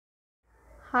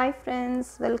Hi friends,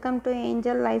 welcome to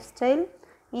Angel Lifestyle.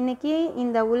 இன்னைக்கு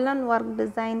இந்த woolen work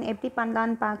design எப்படி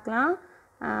பண்ணலாம்னு பார்க்கலாம்.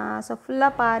 ஸோ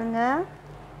ஃபுல்லாக பாருங்கள்.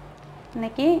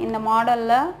 இன்னைக்கு இந்த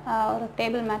மாடலில் ஒரு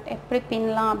டேபிள் மேட் எப்படி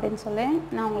பின்னலாம் அப்படின்னு சொல்லி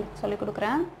நான் உங்களுக்கு சொல்லிக்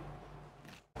கொடுக்குறேன்.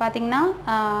 பார்த்திங்கன்னா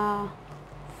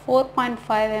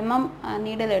 4.5 mm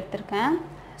நீடில் எடுத்திருக்கேன்.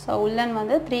 ஸோ woolen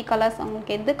வந்து 3 கலர்ஸ்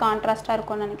உங்களுக்கு எது கான்ட்ராஸ்ட்டாக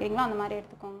இருக்கும்னு நினைக்கிறீங்களோ அந்த மாதிரி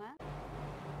எடுத்துக்கோங்க.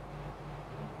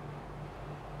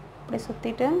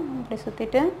 இப்படி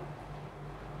சுற்றிட்டு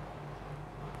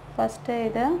ஃபஸ்ட்டு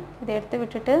இதை எடுத்து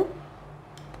விட்டுட்டு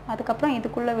அதுக்கப்புறம்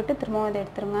இதுக்குள்ளே விட்டு திரும்பவும் இதை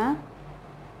எடுத்துருங்க.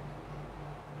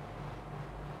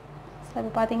 ஸோ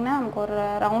இப்போ பார்த்திங்கன்னா நமக்கு ஒரு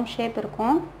ரவுண்ட் ஷேப்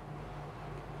இருக்கும்.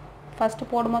 ஃபஸ்ட்டு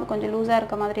போடும்போது கொஞ்சம் லூஸாக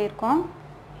இருக்க மாதிரி இருக்கும்.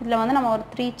 இதில் வந்து நம்ம ஒரு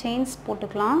 3 செயின்ஸ்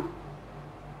போட்டுக்கலாம்.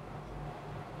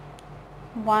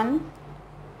 1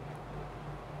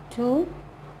 2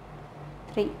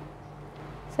 3.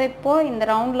 ஸோ இப்போது இந்த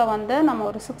ரவுண்டில் வந்து நம்ம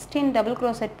ஒரு 16 டபுள்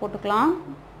க்ரோஷெட் போட்டுக்கலாம்.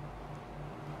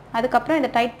 அதுக்கப்புறம் இதை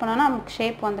டைட் பண்ணோன்னா நமக்கு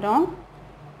ஷேப் வந்துடும்.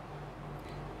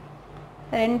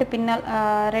 2 பின்னல்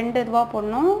 2 இதுவாக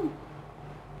போடணும்.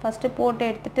 ஃபஸ்ட்டு போட்டு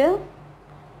எடுத்துகிட்டு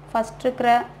ஃபஸ்ட்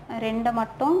இருக்கிற 2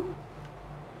 மட்டும்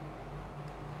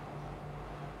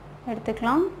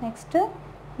எடுத்துக்கலாம். நெக்ஸ்ட்டு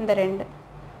இந்த 2.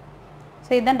 ஸோ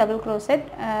இதுதான் டபுள் க்ரோஷெட்.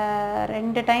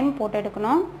 2 டைம் போட்டு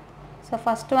எடுக்கணும். ஸோ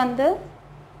ஃபஸ்ட்டு வந்து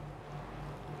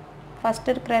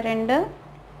ஃபஸ்ட்டு இருக்கிற 2,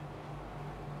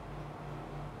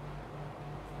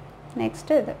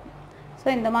 நெக்ஸ்ட்டு இது. ஸோ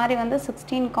இந்த மாதிரி வந்து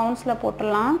 16 கவுண்ட்ஸில்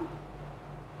போட்டுடலாம்.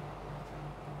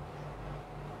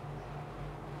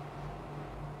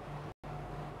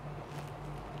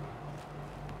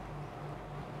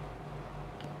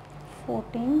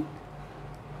 $14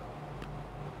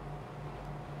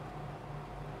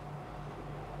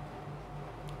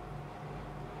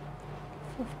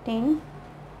 $15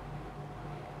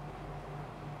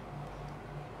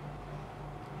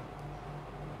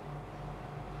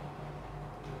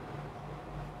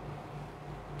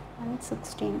 and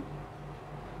 16.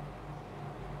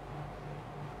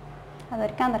 அது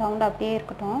வரைக்கும் அந்த ரவுண்ட் அப்படியே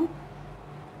இருக்கட்டும்.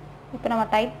 இப்போ நம்ம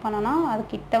டைட் பண்ணோன்னா அது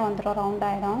கிட்ட வந்துடும், ரவுண்ட்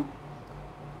ஆகிடும்.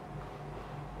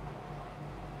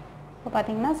 இப்போ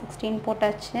பார்த்திங்கன்னா 16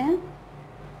 போட்டாச்சு.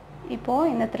 இப்போது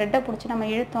இந்த த்ரெட்டை பிடிச்சி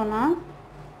நம்ம இழுத்தோன்னா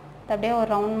அது அப்படியே ஒரு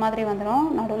ரவுண்ட் மாதிரி வந்துடும்.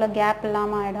 நடுவில் கேப்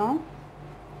இல்லாமல் ஆகிடும்.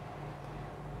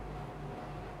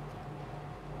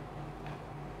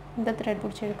 இந்த த்ரெட்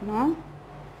பிடிச்சி இழுக்கணும்.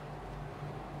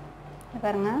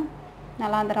 பாருங்கள்,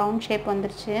 நல்லா அந்த ரவுண்ட் ஷேப்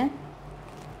வந்துருச்சு.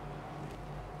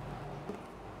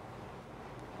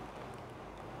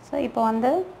 ஸோ இப்போ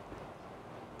வந்து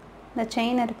இந்த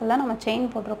செயின் இருக்குல்ல, நம்ம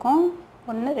செயின் போட்டிருக்கோம்.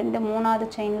 1 2 3வது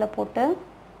செயினில் போட்டு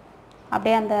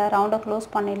அப்படியே அந்த ரவுண்டை க்ளோஸ்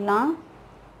பண்ணிடலாம்.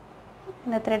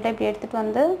 இந்த த்ரெட்டை இப்படி எடுத்துகிட்டு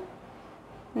வந்து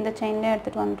இந்த செயின்லேயே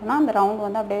எடுத்துகிட்டு வந்துட்டோம்னா அந்த ரவுண்ட்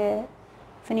வந்து அப்படியே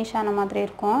ஃபினிஷ் ஆன மாதிரி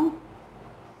இருக்கும்.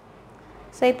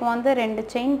 ஸோ இப்போ வந்து 2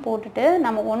 செயின் போட்டுட்டு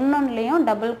நம்ம ஒன்றுலேயும்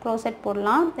டபுள் க்ரோஷெட்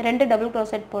போடலாம். 2 டபுள்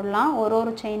க்ரோஷெட் போடலாம்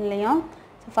ஒரு செயின்லேயும்.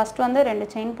 ஸோ ஃபஸ்ட் வந்து 2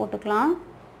 செயின் போட்டுக்கலாம்.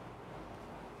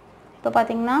 இப்போ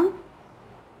பார்த்திங்கன்னா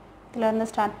இதிலேருந்து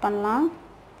ஸ்டார்ட் பண்ணலாம்.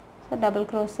 ஸோ டபுள்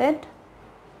க்ரோஷெட்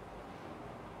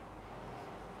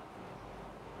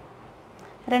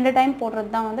 2 டைம்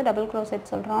போடுறது தான் வந்து டபுள்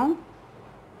க்ரோஷெட் சொல்கிறோம்.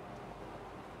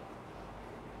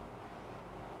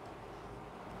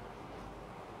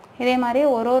 இதே மாதிரி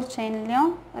ஒரு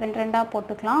செயின்லேயும் 2 2ஆக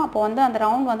போட்டுக்கலாம். அப்போ வந்து அந்த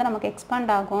ரவுண்ட் வந்து நமக்கு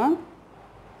எக்ஸ்பேண்ட் ஆகும்.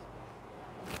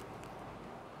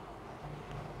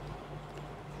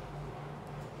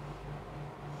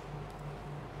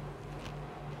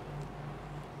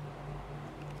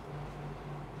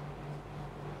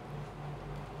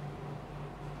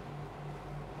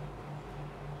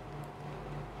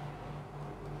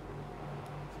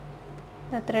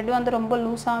 இந்த த்ரெட் வந்து ரொம்ப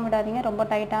லூஸாகவும் விடாதீங்க, ரொம்ப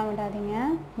டைட்டாகவும் விடாதீங்க,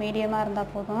 மீடியமாக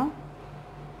இருந்தால் போதும்.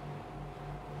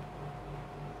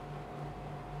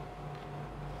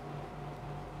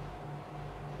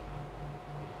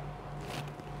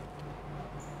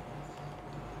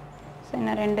 ஸோ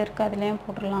இன்னும் 2 இருக்குது, அதுலேயும்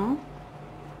போட்டுடலாம்.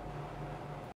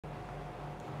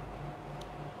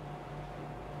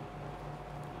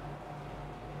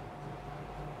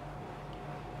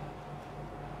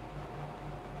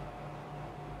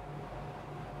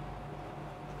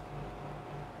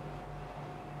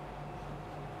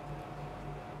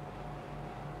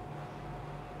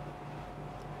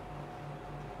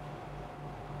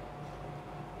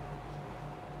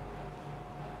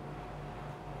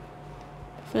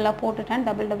 ஃபுல்லாக போட்டுட்டேன்,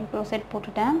 டபுள் க்ரோஷெட்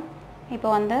போட்டுட்டேன். இப்போ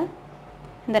வந்து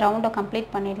இந்த ரவுண்டை கம்ப்ளீட்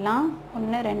பண்ணிடலாம்.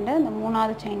 1 2 இந்த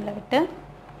 3வது செயினில் விட்டு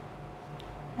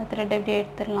இந்த த்ரெட் எப்படி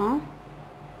எடுத்துடலாம்.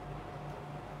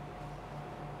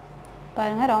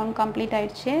 பாருங்கள், ரவுண்ட் கம்ப்ளீட்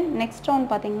ஆயிடுச்சு. நெக்ஸ்ட்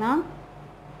ரவுண்ட் பார்த்திங்கன்னா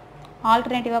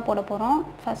ஆல்டர்னேட்டிவாக போட போகிறோம்.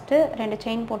 ஃபஸ்ட்டு 2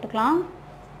 செயின் போட்டுக்கலாம்.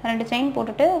 2 செயின்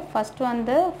போட்டுட்டு ஃபஸ்ட்டு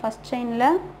வந்து ஃபஸ்ட் செயினில்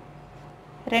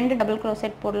 2 டபுள்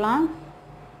க்ரோஷெட் போடலாம்.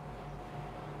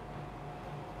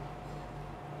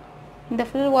 இந்த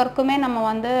ஃபுல் ஒர்க்குமே நம்ம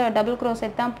வந்து டபுள்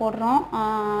க்ரோஷெட் தான் போடுறோம்.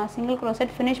 சிங்கிள்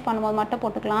க்ரோஷெட் ஃபினிஷ் பண்ணும்போது மட்டும்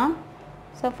போட்டுக்கலாம்.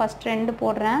 ஸோ ஃபஸ்ட் 2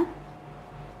 போடுறேன்,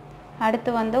 அடுத்து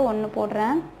வந்து 1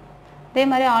 போடுறேன். இதே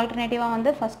மாதிரி ஆல்டர்னேட்டிவாக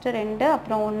வந்து ஃபஸ்ட்டு 2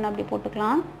 அப்புறம் 1 அப்படி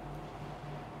போட்டுக்கலாம்.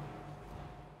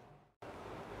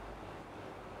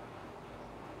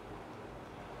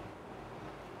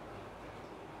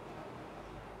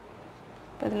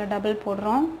 இப்போ இதில் டபுள்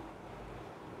போடுறோம்,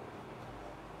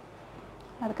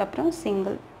 அதுக்கப்புறம்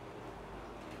சிங்கிள்.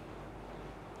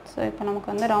 ஸோ இப்போ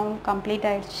நமக்கு வந்து ரவுண்ட் கம்ப்ளீட்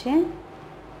ஆகிடுச்சு.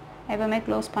 எப்போவுமே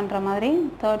க்ளோஸ் பண்ணுற மாதிரி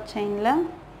தேர்ட் செயினில்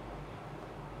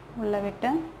உள்ளே விட்டு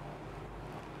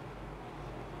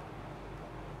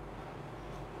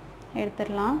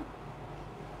எடுத்துடலாம்.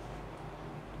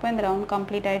 இப்போ இந்த ரவுண்ட்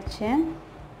கம்ப்ளீட் ஆகிடுச்சு.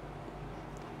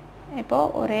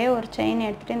 இப்போது ஒரே ஒரு செயின்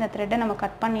எடுத்துகிட்டு இந்த த்ரெட்டை நம்ம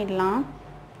கட் பண்ணிடலாம்.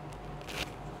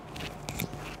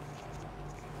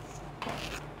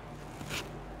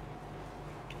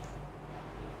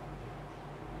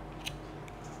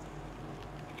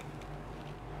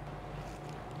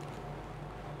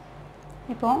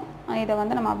 இப்போது இதை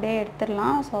வந்து நம்ம அப்படியே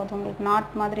எடுத்துடலாம். ஸோ அது உங்களுக்கு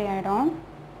நாட் மாதிரி ஆகிடும்.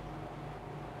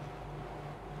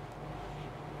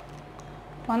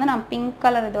 இப்போ வந்து நான் பிங்க்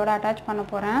கலர் இதோட அட்டாச் பண்ண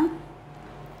போகிறேன்.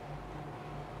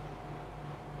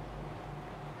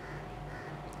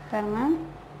 பாருங்க,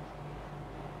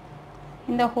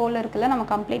 இந்த ஹோல் இருக்குல்ல நம்ம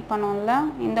கம்ப்ளீட் பண்ணோம்ல,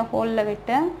 இந்த ஹோலில்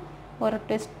விட்டு ஒரு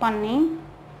ட்விஸ்ட் பண்ணி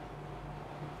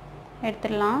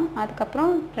எடுத்துடலாம்.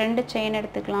 அதுக்கப்புறம் 2 செயின்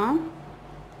எடுத்துக்கலாம்.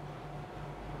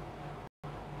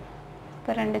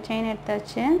 இப்போ 2 செயின்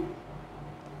எடுத்தாச்சு.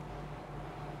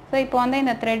 ஸோ இப்போ வந்து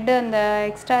இந்த த்ரெட்டு, அந்த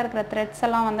எக்ஸ்ட்ரா இருக்கிற த்ரெட்ஸ்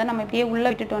எல்லாம் வந்து நம்ம இப்படியே உள்ளே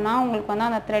விட்டுட்டோன்னா உங்களுக்கு வந்து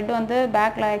அந்த த்ரெட் வந்து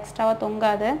பேக்கில் எக்ஸ்ட்ராவாக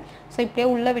தொங்காது. ஸோ இப்படியே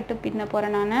உள்ளே விட்டு பின்ன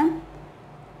போகிறேன் நான்.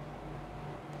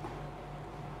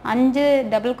 5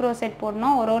 டபுள் க்ரோஷெட்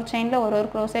போடணும். ஒரு செயினில் ஒரு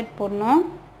க்ரோஷெட் போடணும்.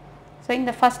 ஸோ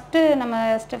இந்த நம்ம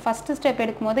ஃபஸ்ட்டு ஸ்டெப்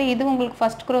எடுக்கும்போது இது உங்களுக்கு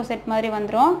ஃபஸ்ட் க்ரோஷெட் மாதிரி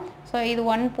வந்துடும். ஸோ இது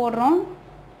 1 போடுறோம்,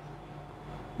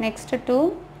 நெக்ஸ்ட்டு 2,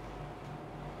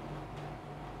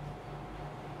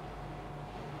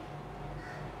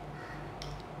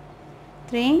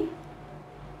 3,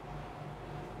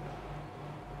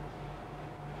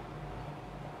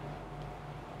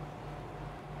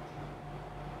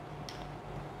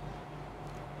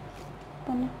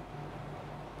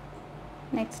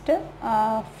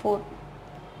 4.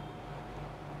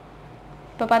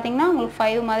 இப்போ பார்த்தீங்கன்னா உங்களுக்கு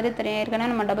 5 மாதிரி தெரியும்.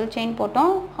 ஏற்கனவே நம்ம டபுள் செயின்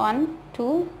போட்டோம். 1 2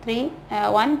 3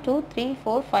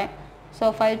 4 5. ஸோ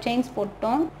 5 செயின்ஸ்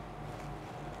போட்டோம்.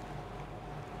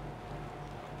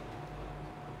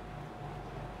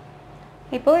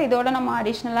 இப்போது இதோட நம்ம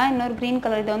அடிஷ்னலாக இன்னொரு க்ரீன்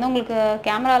கலர், இது வந்து உங்களுக்கு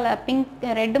கேமராவில் பிங்க்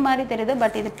ரெட்டு மாதிரி தெரியுது,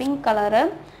 பட் இது பிங்க் கலரு.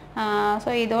 ஸோ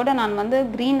இதோட நான் வந்து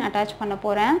க்ரீன் அட்டாச் பண்ண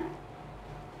போகிறேன்.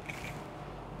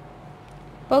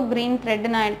 இப்போது க்ரீன்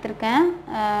த்ரெட்டு நான் எடுத்திருக்கேன்.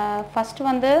 ஃபஸ்ட்டு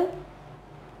வந்து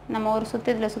நம்ம ஒரு சுற்றி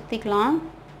இதில் சுற்றிக்கலாம்.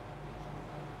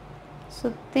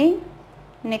 சுற்றி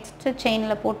நெக்ஸ்ட்டு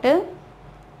செயினில் போட்டு,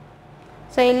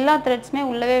 ஸோ எல்லா த்ரெட்ஸுமே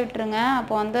உள்ளவே விட்டுருங்க.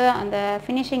 அப்போ வந்து அந்த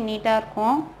ஃபினிஷிங் நீட்டாக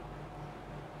இருக்கும்.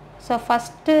 ஸோ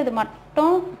ஃபஸ்ட்டு இது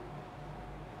மட்டும்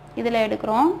இதில்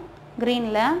எடுக்கிறோம்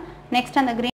க்ரீனில். நெக்ஸ்ட்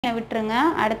அந்த க்ரீனை விட்டுருங்க.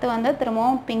 அடுத்து வந்து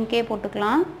திரும்பவும் பிங்கே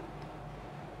போட்டுக்கலாம்.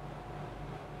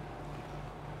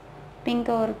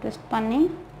 பிங்கை ஒரு ட்விஸ்ட்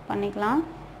பண்ணிக்கலாம்.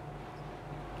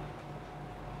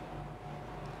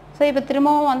 ஸோ இப்போ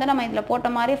திரும்பவும் வந்து நம்ம இதில் போட்ட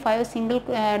மாதிரி 5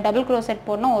 டபுள் க்ரோஷெட்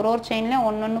போடணும். ஒரு செயின்லேயும்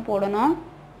 1 போடணும்.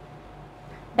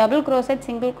 டபுள் க்ரோஷெட்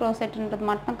சிங்கிள் க்ரோஷெட்ன்றது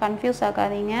மட்டும் கன்ஃபியூஸ்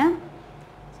ஆகாதீங்க.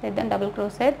 ஸோ இதுதான் டபுள்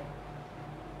க்ரோஷெட்.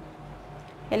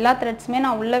 எல்லா த்ரெட்ஸுமே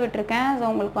நான் உள்ளே விட்டுருக்கேன். ஸோ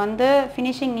உங்களுக்கு வந்து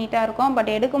ஃபினிஷிங் நீட்டாக இருக்கும்.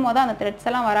 பட் எடுக்கும் போது அந்த த்ரெட்ஸ்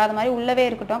எல்லாம் வராத மாதிரி உள்ளவே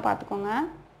இருக்கட்டும், பார்த்துக்கோங்க.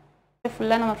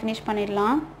 ஃபுல்லாக நம்ம ஃபினிஷ்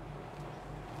பண்ணிடலாம்.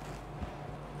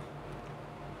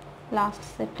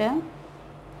 Last set.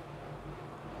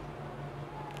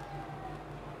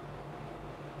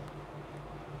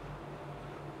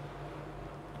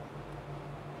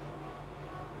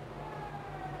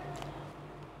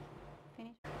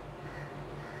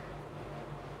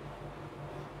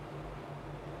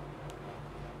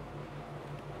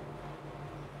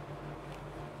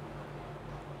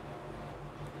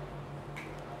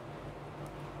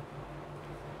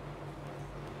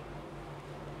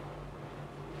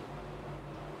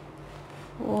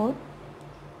 Four,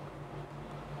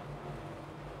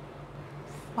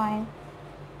 5.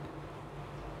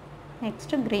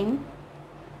 Next green.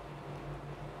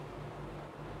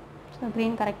 So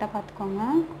green கரெக்டாக பார்த்துக்கோங்க.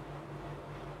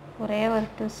 ஒரே ஒரு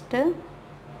ட்விஸ்ட்டு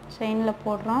செயினில்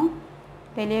போடுறோம்.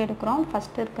 வெளியே எடுக்கிறோம்.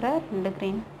 ஃபஸ்ட்டு இருக்கிற 2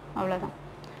 க்ரீன் அவ்வளோதான்.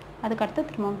 அதுக்கடுத்து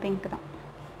திரும்பவும் பிங்க் தான்.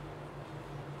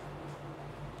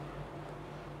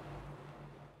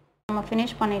 நம்ம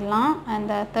ஃபினிஷ் பண்ணிடலாம்.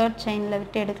 அந்த 3rd செயினில்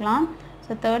விட்டு எடுக்கலாம்.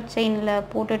 ஸோ 3rd செயினில்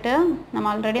போட்டுட்டு நம்ம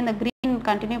ஆல்ரெடி அந்த க்ரீன்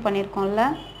கண்டினியூ பண்ணியிருக்கோம்ல,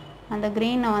 அந்த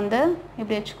க்ரீனை வந்து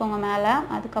இப்படி வச்சுக்கோங்க மேலே.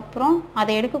 அதுக்கப்புறம்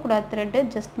அதை எடுக்கக்கூடாது, த்ரெட்டு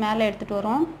ஜஸ்ட் மேலே எடுத்துகிட்டு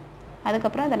வரும்.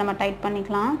 அதுக்கப்புறம் இதை நம்ம டைட்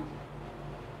பண்ணிக்கலாம்.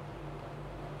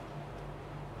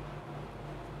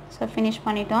 ஸோ ஃபினிஷ்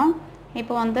பண்ணிட்டோம்.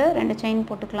 இப்போ வந்து 2 செயின்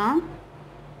போட்டுக்கலாம்.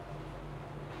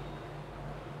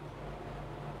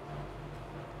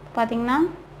 பார்த்திங்கன்னா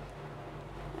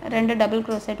 2 டபுள்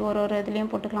க்ரோசெட் ஒரு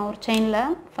இதுலேயும் போட்டுக்கலாம். ஒரு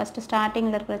செயினில் ஃபஸ்ட்டு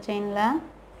ஸ்டார்டிங்கில் இருக்கிற செயினில்,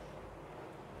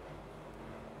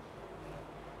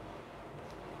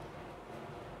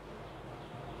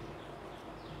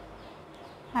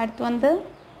 அடுத்து வந்து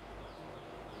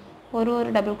ஒரு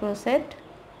டபுள் க்ரோசெட்,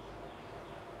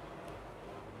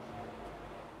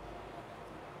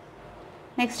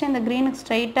 நெக்ஸ்ட் இந்த க்ரீனுக்கு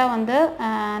ஸ்ட்ரைட்டாக வந்து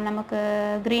நமக்கு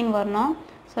க்ரீன் வரணும்.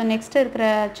 ஸோ நெக்ஸ்ட் இருக்கிற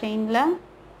செயினில்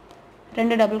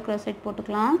 2 டபுள் க்ரோசெட்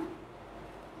போட்டுக்கலாம்.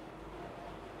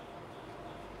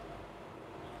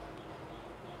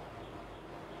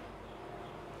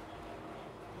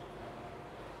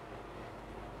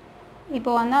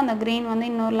 இப்போ வந்து அந்த க்ரீன் வந்து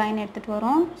இன்னொரு லைன் எடுத்துகிட்டு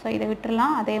வரும். ஸோ இதை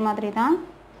விட்டுறலாம். அதே மாதிரி தான்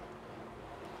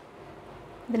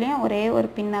இதுலேயும் ஒரே ஒரு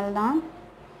பின்னல் தான்.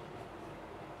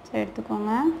 ஸோ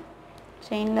எடுத்துக்கோங்க.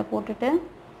 செயினில் போட்டுட்டு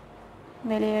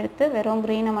வெளியே எடுத்து வெறும்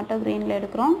க்ரீனை மட்டும் க்ரீனில்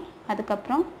எடுக்கிறோம்.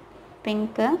 அதுக்கப்புறம்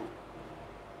பிங்க்கு,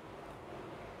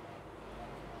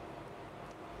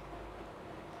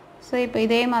 ஸோ இப்போ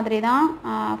இதே மாதிரி தான்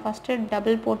ஃபஸ்ட்டு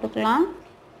டபுள் போட்டுக்கலாம்.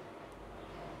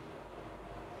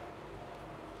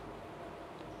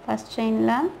 ஃபஸ்ட்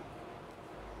செயினில்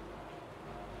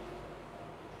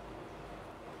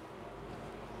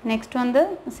நெக்ஸ்ட் வந்து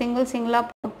சிங்கிளாக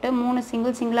போட்டு 3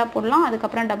 சிங்கிளாக போடலாம்.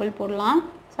 அதுக்கப்புறம் டபுள் போடலாம்.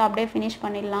 ஸோ அப்படியே ஃபினிஷ்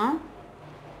பண்ணிடலாம்.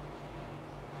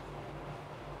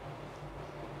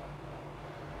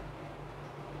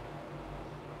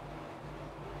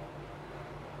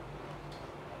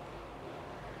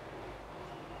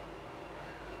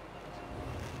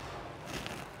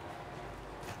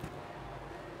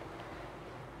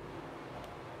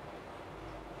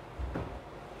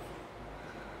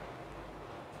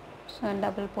 ஸோ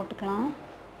டபுள் போட்டுக்கலாம்.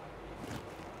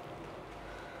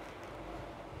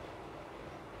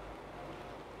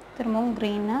 திரும்பவும்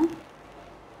க்ரீனு,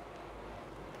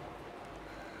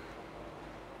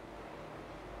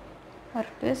 ஒரு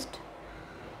ட்விஸ்ட்,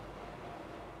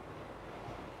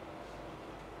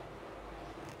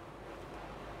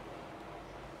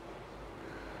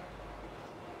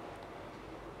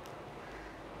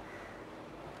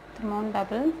 திரும்பவும்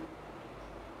டபுள்,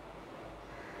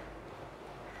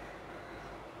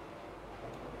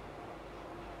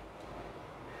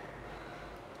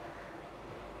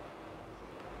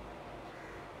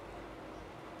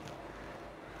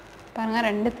 பாருங்கள்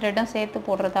 2 த்ரெட்டும் சேர்த்து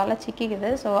போடுறதால சிக்கிக்குது.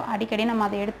 ஸோ அடிக்கடி நம்ம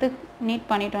அதை எடுத்து நீட்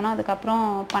பண்ணிட்டோன்னா அதுக்கப்புறம்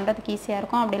பண்ணுறதுக்கு ஈஸியாக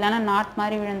இருக்கும். அப்படி இல்லைன்னா நாட்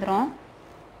மாதிரி விழுந்துடும்.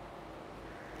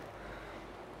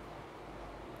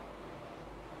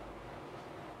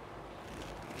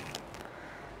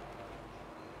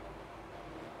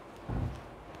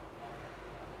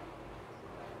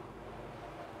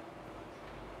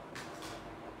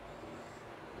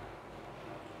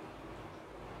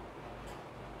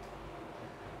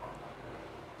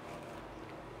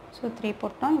 ஸோ 3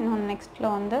 போட்டோம். இன்னொன்று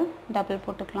நெக்ஸ்ட்டில் வந்து டபுள்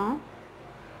போட்டுக்கலாம்.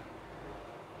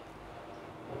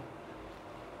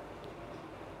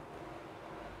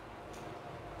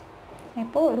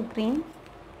 இப்போது ஒரு க்ரீன்,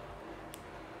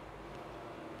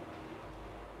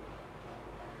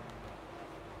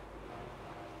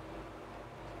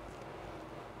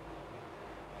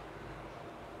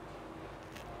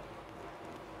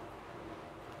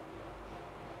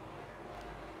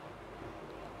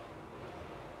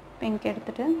 பிங்க்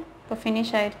எடுத்துகிட்டு இப்போ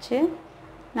ஃபினிஷ் ஆயிடுச்சு.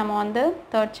 நம்ம வந்து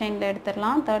 3rd செயினில்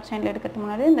எடுத்துடலாம். 3rd செயினில் எடுக்கிறதுக்கு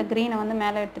முன்னாடி இந்த க்ரீனை வந்து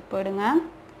மேலே எடுத்துகிட்டு போயிடுங்க.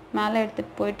 மேலே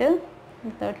எடுத்துகிட்டு போயிட்டு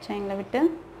இந்த 3rd செயினில் விட்டு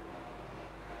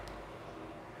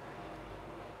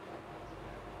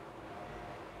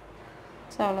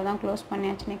ஸோ அவ்வளோதான், க்ளோஸ்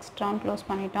பண்ணியாச்சு. நெக்ஸ்ட் ரவுண்ட் க்ளோஸ்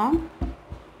பண்ணிட்டோம்.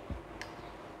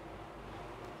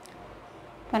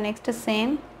 இப்போ next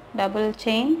same double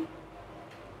chain,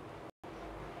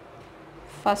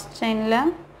 first செயினில்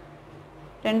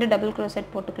 2 டபுள்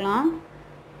க்ரோசெட் போட்டுக்கலாம்.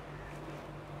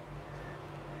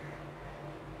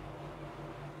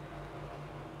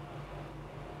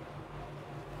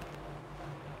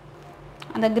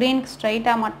 அந்த க்ரீனுக்கு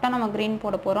ஸ்ட்ரைட்டாக மட்டும் நம்ம க்ரீன்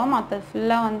போட போகிறோம். மற்ற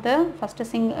ஃபுல்லாக வந்து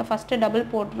ஃபஸ்ட்டு டபுள்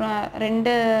போடுறோம்,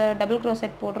 2 டபுள்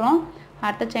க்ரோசெட் போடுறோம்.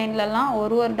 அடுத்த செயின்லலாம்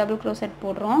ஒரு டபுள் க்ரோசெட்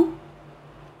போடுறோம்.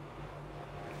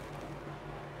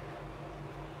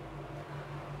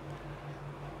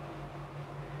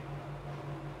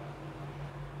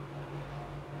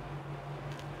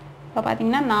 இப்போ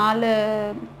பார்த்தீங்கன்னா 4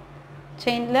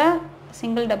 செயினில்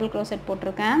சிங்கிள் டபுள் க்ரோஷெட்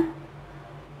போட்டிருக்கேன்.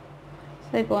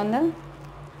 ஸோ இப்போ வந்து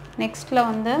நெக்ஸ்ட்டில்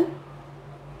வந்து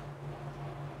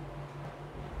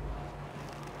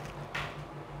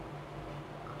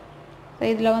ஸோ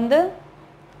இதில் வந்து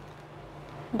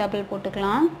டபுள்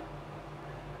போட்டுக்கலாம்.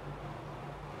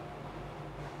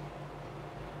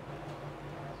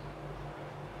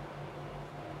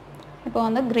 இப்போ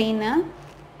வந்து க்ரீனு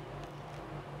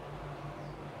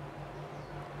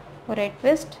ஒரு ரெட்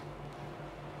ட்விஸ்ட்,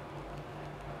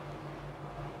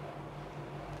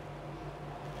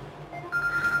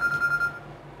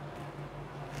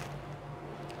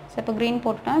 ஸோ இப்போ க்ரீன்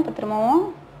போட்டுட்டோம். இப்போ திரும்பவும்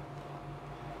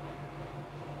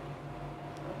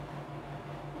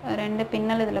 2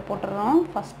 பின்னல் இதில் போட்டுடுறோம்.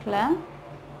 ஃபஸ்ட்டில்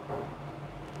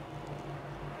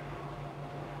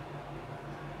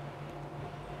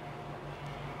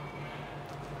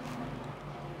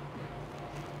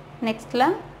நெக்ஸ்ட்டில்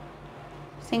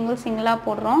சிங்கிளாக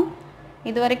போடுறோம்.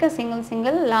 இது வரைக்கும்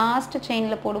சிங்கிள் லாஸ்ட்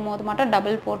செயினில் போடும்போது மட்டும்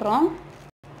டபுள் போடுறோம்.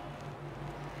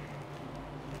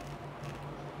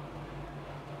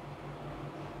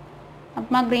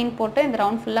 அப்புறமா க்ரீன் போட்டு இந்த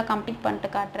ரவுண்ட் ஃபுல்லாக கம்ப்ளீட் பண்ணிட்டு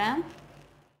காட்டுறேன்.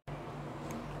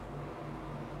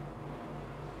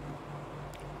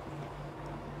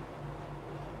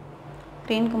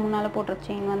 க்ரீனுக்கு முன்னால் போடுற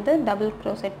செயின் வந்து டபுள்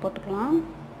க்ரோஷெட் போட்டுக்கலாம்.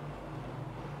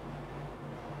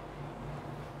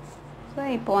 ஸோ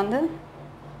இப்போ வந்து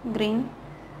க்ரீன்,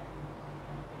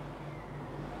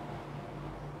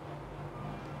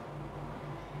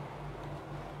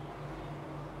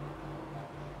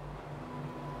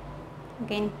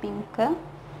 again பிங்க்கு,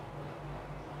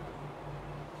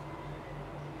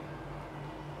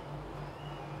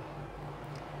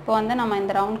 இப்போ வந்து நம்ம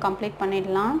இந்த ரவுண்ட் கம்ப்ளீட்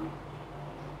பண்ணிடலாம்.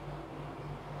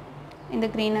 இந்த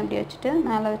க்ரீன் அப்படி வச்சுட்டு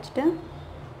மேலே வச்சுட்டு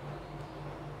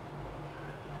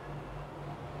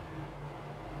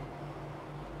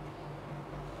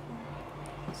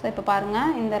ஸோ இப்போ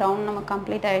பாருங்கள் இந்த ரவுண்ட் நம்ம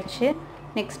கம்ப்ளீட் ஆகிடுச்சு.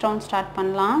 நெக்ஸ்ட் ரவுண்ட் ஸ்டார்ட்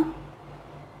பண்ணலாம்.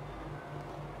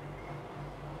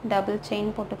 டபுள்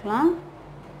செயின் போட்டுக்கலாம்.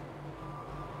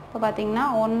 இப்போ பார்த்தீங்கன்னா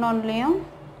ஒன்றுலேயும்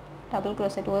டபுள்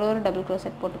க்ரோஷெட் ஒரு டபுள்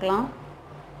க்ரோஷெட் போட்டுக்கலாம்.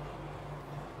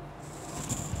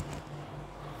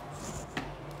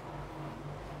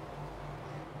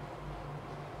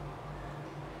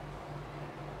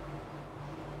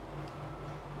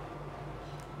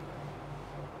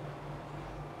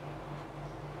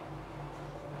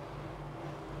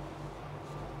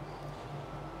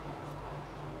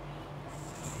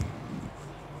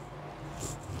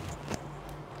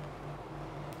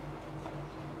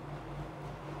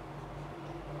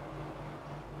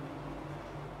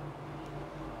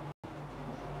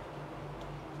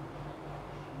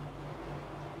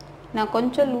 நான்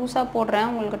கொஞ்சம் லூஸாக போடுறேன்.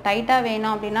 உங்களுக்கு டைட்டாக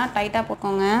வேணும் அப்படின்னா டைட்டாக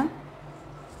போட்டுக்கோங்க.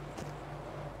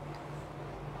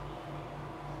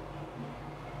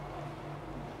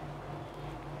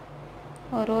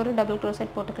 ஒரு டபுள்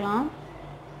க்ரோஷெட் போட்டுக்கலாம்.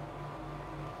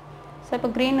 ஸோ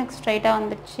இப்போ க்ரீனுக்கு ஸ்ட்ரைட்டாக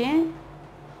வந்துடுச்சு.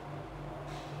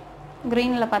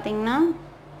 க்ரீனில் பார்த்தீங்கன்னா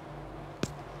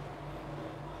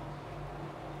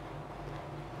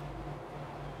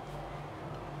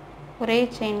ஒரே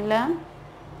செயினில்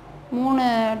 3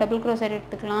 டபுள் க்ரோஷெட்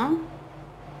எடுத்துக்கலாம்.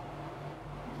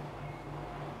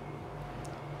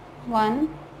 1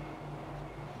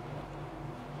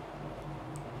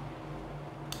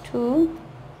 2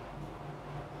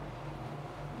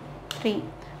 3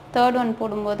 தேர்ட் ஒன்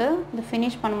போடும்போது இது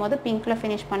ஃபினிஷ் பண்ணும்போது பிங்க்கில்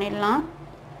ஃபினிஷ் பண்ணிடலாம்.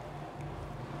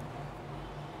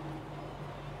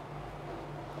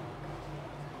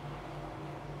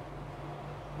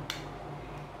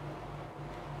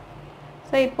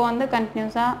 ஸோ இப்போ வந்து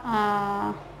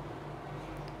கண்டினியூஸாக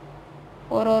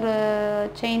ஒரு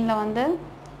செயினில் வந்து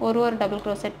ஒரு டபுள்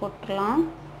க்ரோஷெட் போட்டுடலாம்.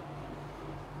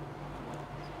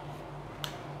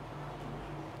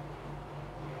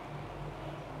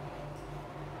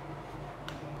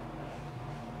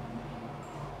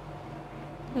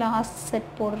 லாஸ்ட்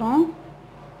செட் போடுறோம்.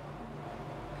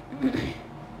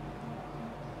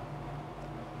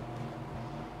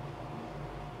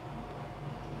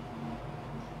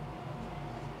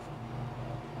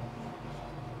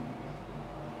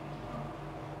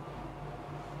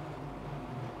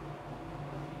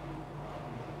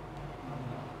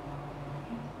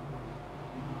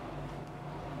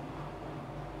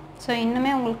 ஸோ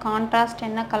இன்னுமே உங்களுக்கு கான்ட்ராஸ்ட்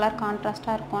என்ன கலர்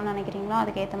கான்ட்ராஸ்ட்டாக இருக்கும்னு நினைக்கிறீங்களோ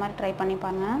அதுக்கேற்ற மாதிரி ட்ரை பண்ணி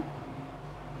பாருங்கள்.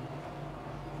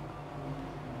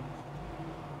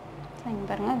 ஸோ இங்கே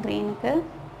பாருங்கள் க்ரீனுக்கு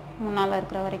முன்னால்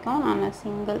இருக்கிற வரைக்கும் நான்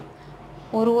சிங்கிள்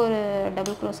ஒரு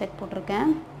டபுள் க்ரோஷெட்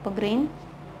போட்டிருக்கேன். இப்போ க்ரீனில்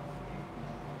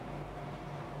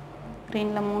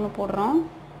 3 போடுறோம்.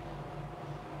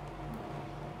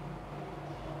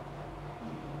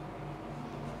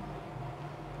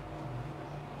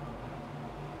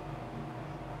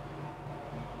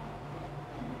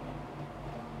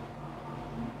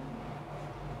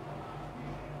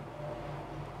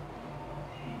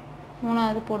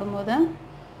 மூணாவது போடும்போது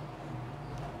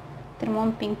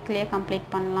திரும்பவும் பிங்க்லேயே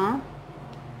கம்ப்ளீட் பண்ணலாம்.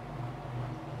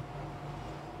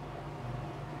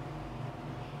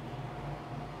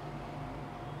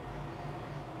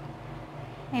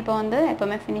 இப்போ வந்து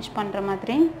எப்போவுமே ஃபினிஷ் பண்ணுற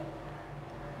மாதிரி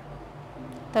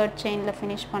தேர்ட் செயினில்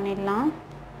ஃபினிஷ் பண்ணிடலாம்.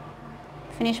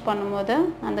 ஃபினிஷ் பண்ணும்போது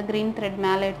அந்த க்ரீன் த்ரெட்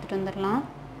மேலே எடுத்துகிட்டு வந்துடலாம்.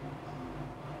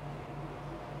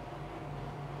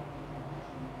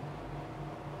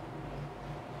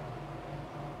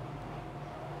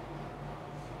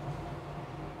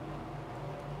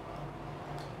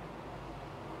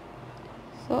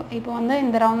 ஸோ இப்போ வந்து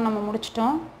இந்த ரவுண்ட் நம்ம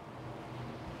முடிச்சிட்டோம்.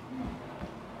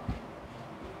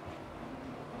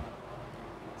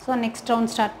 ஸோ நெக்ஸ்ட்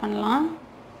ரவுண்ட் ஸ்டார்ட் பண்ணலாம்.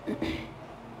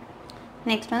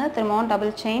 நெக்ஸ்ட் வந்து திரும்பவும்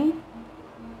டபுள்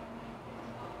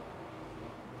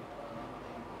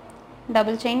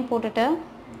செயின் போட்டுட்டு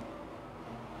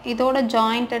இதோட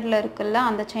ஜாயிண்டடில் இருக்குல்ல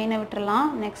அந்த செயினை விட்டுறலாம்.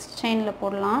 நெக்ஸ்ட் செயினில்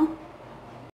போடலாம்.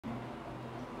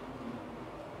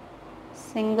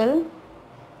 சிங்கிள்,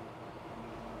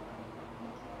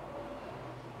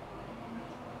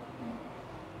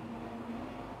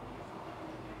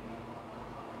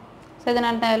 ஸோ இதை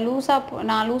நான்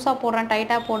லூஸாக போடுறேன்,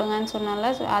 டைட்டாக போடுங்கன்னு சொன்னால.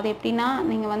 ஸோ அது எப்படின்னா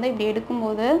நீங்கள் வந்து இப்படி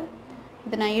எடுக்கும்போது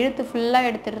இது நான் இழுத்து ஃபுல்லாக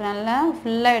எடுத்துடுறேன்ல,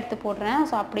 ஃபுல்லாக எடுத்து போடுறேன்.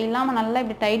 ஸோ அப்படி இல்லாமல் நல்லா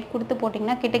இப்படி டைட் கொடுத்து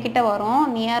போட்டிங்கன்னா கிட்ட வரும்,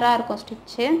 நியராக இருக்கும்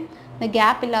ஸ்டிச்சு, இந்த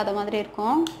கேப் இல்லாத மாதிரி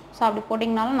இருக்கும். ஸோ அப்படி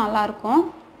போட்டிங்கனாலும் நல்லாயிருக்கும்.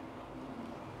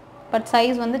 பட்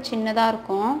சைஸ் வந்து சின்னதாக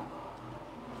இருக்கும்.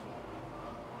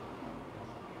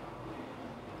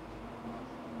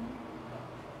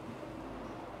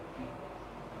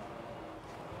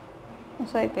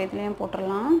 ஸோ இப்போ இதுலேயும்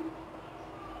போட்டுடலாம்.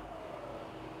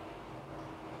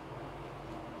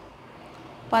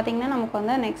 பார்த்திங்கன்னா நமக்கு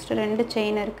வந்து நெக்ஸ்ட்டு 2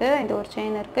 செயின் இருக்குது. இது ஒரு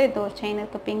செயின் இருக்குது, இது ஒரு செயின்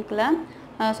இருக்குது பிங்க்கில்.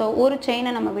 ஸோ ஒரு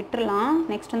செயினை நம்ம விட்டுடலாம்.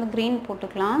 நெக்ஸ்ட் வந்து க்ரீன்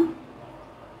போட்டுக்கலாம்.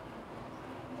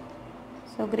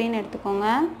 ஸோ க்ரீன் எடுத்துக்கோங்க.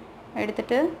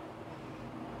 எடுத்துகிட்டு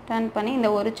டர்ன் பண்ணி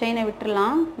இந்த ஒரு செயினை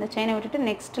விட்டுடலாம். இந்த செயினை விட்டுட்டு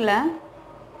நெக்ஸ்ட்டில்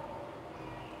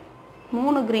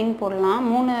 3 க்ரீன் போடலாம்.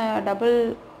 3 டபுள்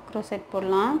க்ரோசெட்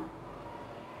போடலாம்.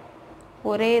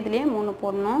 ஒரே இதுலேயே 3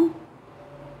 போடணும்.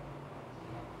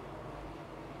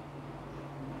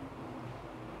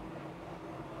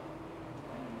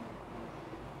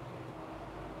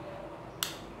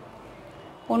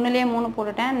 ஒன்றுலேயே 3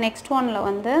 போட்டுட்டேன். நெக்ஸ்ட் ஒன்னில்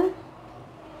வந்து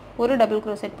ஒரு டபுள்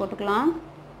க்ரோசெட் போட்டுக்கலாம்.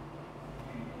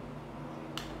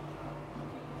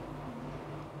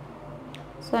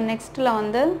 ஸோ நெக்ஸ்ட்டில்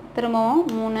வந்து திரும்பவும்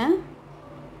 3,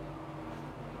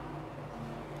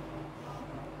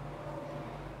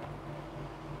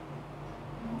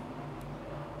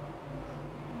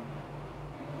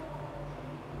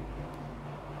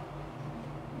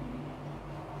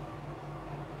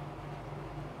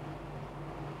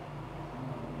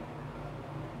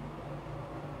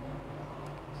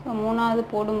 ஸோ மூணாவது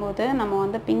போடும்போது நம்ம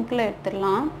வந்து பிங்க்கில்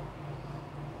எடுத்துடலாம்.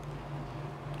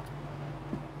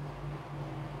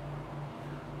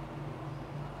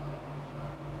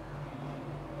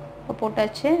 இப்போ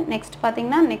போட்டாச்சு. நெக்ஸ்ட்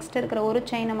பார்த்திங்கன்னா நெக்ஸ்ட் இருக்கிற ஒரு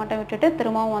செயினை மட்டும் விட்டுட்டு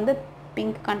திரும்பவும் வந்து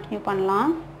பிங்க் கண்டினியூ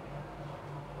பண்ணலாம்.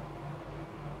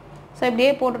 ஸோ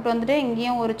இப்படியே போட்டுட்டு வந்துட்டு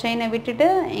இங்கேயும் ஒரு செயினை விட்டுட்டு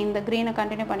இந்த க்ரீனை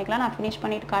கண்டினியூ பண்ணிக்கலாம். நான் ஃபினிஷ்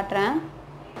பண்ணிவிட்டு காட்டுறேன்.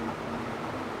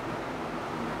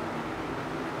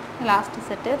 லாஸ்ட்டு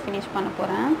செட்டு ஃபினிஷ் பண்ண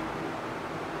போகிறேன்.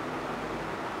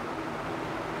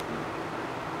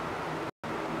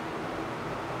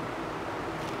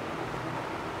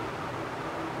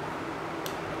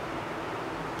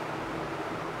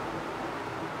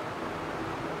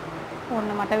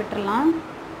 ஒன்று மட்டும் விட்டுடலாம்.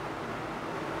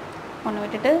 ஒன்று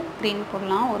விட்டுட்டு க்ரீன்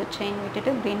போடலாம். ஒரு செயின்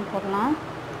விட்டுட்டு க்ரீன் போடலாம்.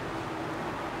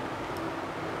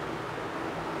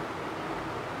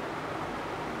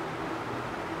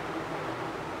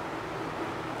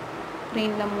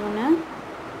 க்ரீனில் 3,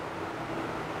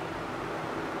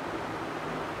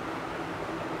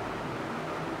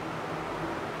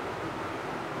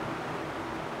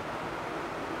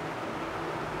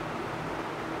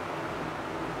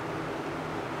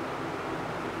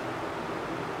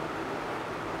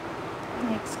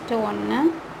 நெக்ஸ்ட்டு 1,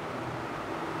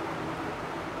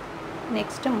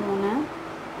 நெக்ஸ்ட்டு 3,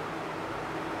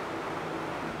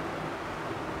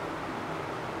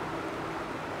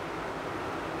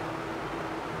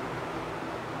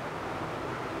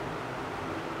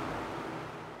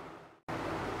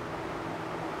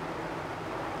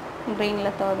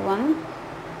 க்ரீனில் தேர்ட் ஒன்.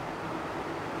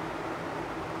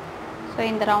 ஸோ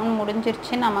இந்த ரவுண்ட்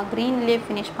முடிஞ்சிருச்சு. நம்ம க்ரீன்லேயே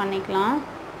ஃபினிஷ் பண்ணிக்கலாம்.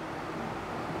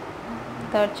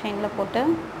 தேர்ட் செயினில் போட்டு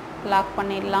லாக்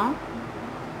பண்ணிடலாம்.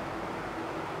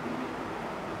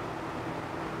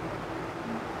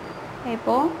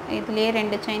 இப்போது இதுலேயே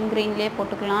 2 செயின் க்ரீன்லேயே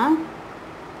போட்டுக்கலாம்.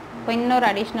 இப்போ இன்னொரு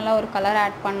அடிஷ்னலாக ஒரு கலர்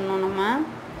ஆட் பண்ணணும் நம்ம.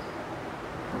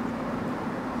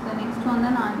 ஸோ நெக்ஸ்ட்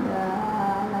வந்து நான் இந்த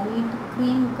லைட்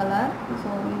க்ரீம் கலர் ஸோ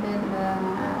இது இதில்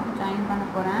ஜாயின் பண்ண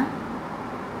போகிறேன்.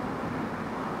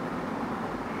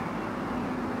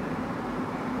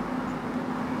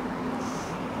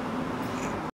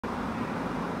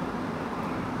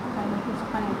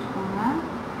 ட்விஸ்ட் பண்ணி வச்சுக்கோங்க.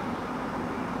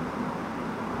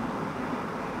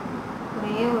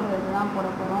 ஒரே ஒரு இதுதான் போட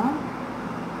போகிறோம்.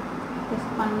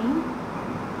 ட்விஸ்ட் பண்ணி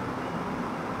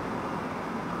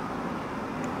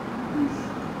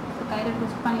கையில்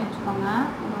ட்விஸ்ட் பண்ணி வச்சுக்கோங்க.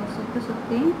 இதை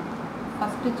சுற்றி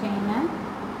ஃபஸ்ட்டு செயினை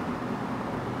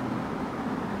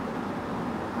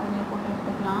அதில் போட்டு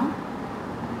எடுத்துக்கலாம்.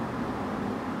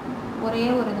 ஒரே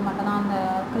ஒரு இது மட்டும் தான், அந்த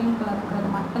க்ரீம் கலர்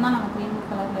இருக்கிறது மட்டும்தான் நம்ம க்ரீம்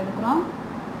கலரில் எடுக்கிறோம்.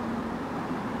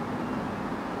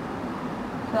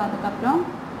 ஸோ அதுக்கப்புறம்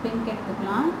பிங்க்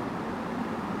எடுத்துக்கலாம்.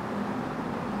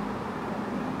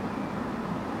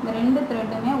 இந்த 2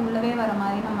 த்ரெட்டுமே உள்ளவே வர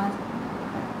மாதிரி நம்ம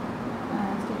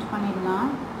ஸ்டிச்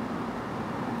பண்ணிடலாம்.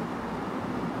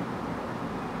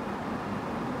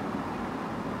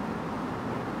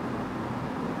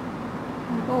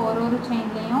 இப்போ ஒரு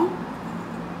செயின்லேயும்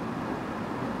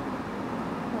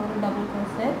ஒரு டபுள்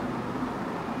crochet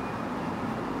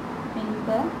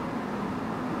பிங்க்கு,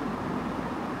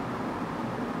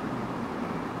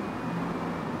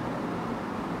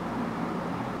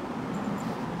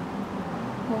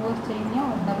 ஒவ்வொரு செயின்லையும்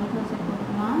ஒரு டபுள் crochet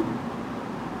போட்டுக்கலாம்.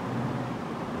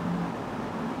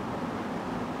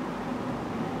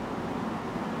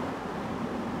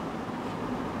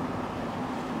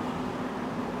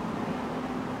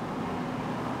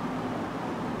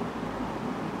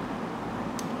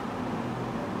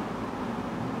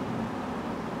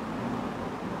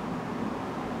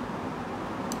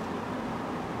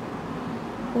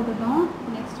 போட்டுட்டோம்.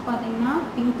 நெக்ஸ்ட் பார்த்தீங்கன்னா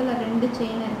பிங்க்கில் 2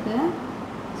 செயின் இருக்குது.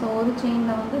 ஸோ ஒரு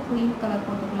செயினில் வந்து க்ரீம் கலர்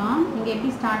போட்டுக்கலாம். நீங்கள் எப்படி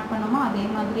ஸ்டார்ட் பண்ணோமோ அதே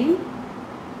மாதிரி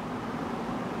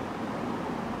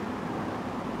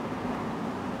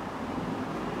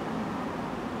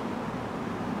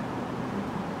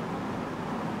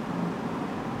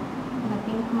அந்த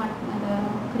பிங்க் மட்டும் அந்த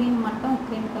க்ரீம் மட்டும்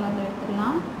க்ரீம் கலரில்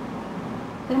எடுத்துக்கலாம்.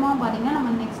 திரும்பவும் பார்த்தீங்கன்னா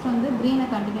நம்ம நெக்ஸ்ட் வந்து க்ரீனை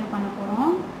கண்டினியூ பண்ண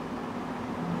போகிறோம்.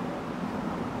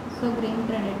 ஸோ க்ரீன்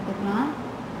த்ரெட் எடுத்துக்கலாம்.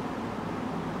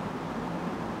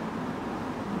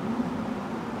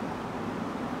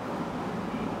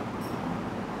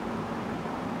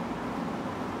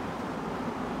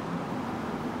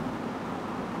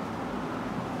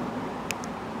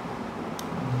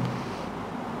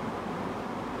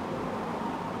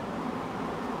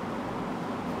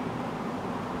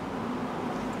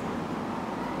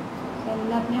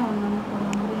 எல்லாத்தையும் ஒன்று ஒன்று போட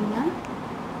முடியுங்க.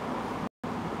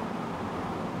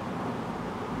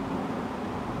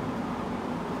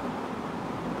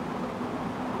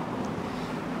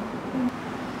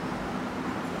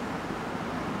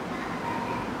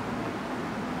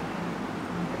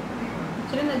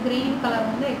 இந்த கிரீன் கலர்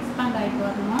வந்து எக்ஸ்பேண்ட் ஆகிட்டு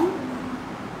வரணும்.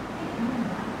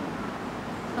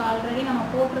 ஸோ ஆல்ரெடி நம்ம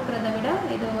போட்டிருக்கிறத விட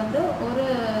இது வந்து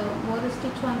ஒரு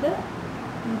ஸ்டிச் வந்து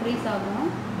இன்க்ரீஸ் ஆகும்.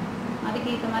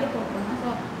 அதுக்கேற்ற மாதிரி போட்டுருங்க. ஸோ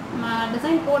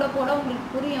டிசைன் போட போட உங்களுக்கு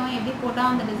புரியும் எப்படி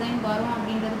போட்டால் அந்த டிசைன் வரும்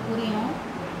அப்படின்றது புரியும்.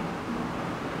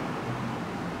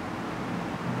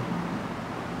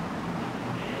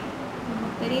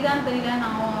 தெரியுதான்னு தெரியல,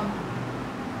 நான்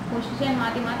பொசிஷன்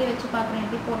மாற்றி வச்சு பார்க்குறேன்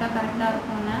எப்படி போட்டால் கரெக்டாக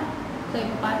இருக்கும்னு. ஸோ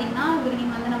இப்போ பார்த்தீங்கன்னா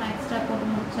க்ரீன் வந்து நம்ம எக்ஸ்ட்ரா போட்டு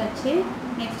முடிச்சாச்சு.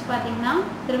 நெக்ஸ்ட் பார்த்தீங்கன்னா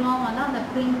திரும்பவும் வந்து அந்த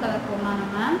க்ரீம் கலர் போடலாம்.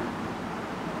 நம்ம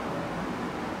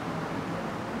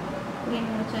க்ரீம்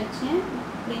முடிச்சாச்சு.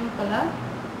 க்ரீம் கலர்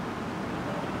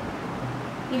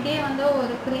இப்படியே வந்து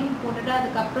ஒரு க்ரீம் போட்டுட்டு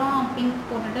அதுக்கப்புறம் பிங்க்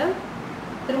போட்டுட்டு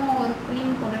திரும்ப ஒரு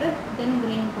க்ரீம் போட்டுட்டு தென்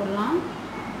க்ரீன் போடலாம்.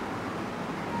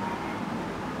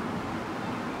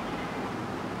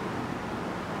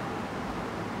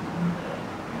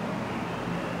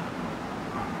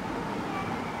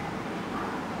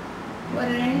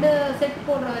 ஒரு 2 செட்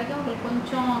போடுற வரைக்கும் உங்களுக்கு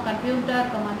கொஞ்சம் கன்ஃபியூஸ்டாக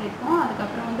இருக்க மாதிரி இருக்கும்.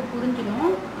 அதுக்கப்புறம் வந்து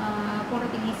புரிஞ்சிடும்,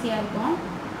 போடுறதுக்கு ஈஸியாக இருக்கும்.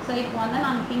 ஸோ இப்போ வந்து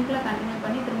நான் பிங்க்கில் கண்டினியூ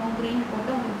பண்ணி திரும்பவும் க்ரீன்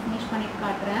போட்டு உங்களுக்கு ஃபினிஷ் பண்ணிட்டு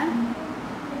காட்டுறேன்.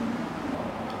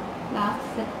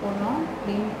 லாஸ்ட் செட் போடுறோம்.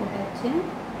 க்ரீன் போட்டாச்சு.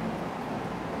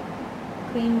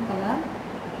 க்ரீம் கலர்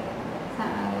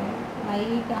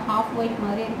லைட்டாக ஹாஃப் ஒயிட்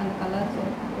மாதிரி இருக்குது அந்த கலர். ஸோ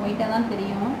ஒயிட்டாக தான்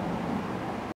தெரியும்.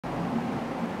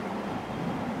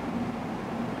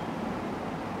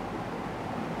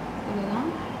 இதுதான்.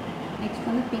 நெக்ஸ்ட்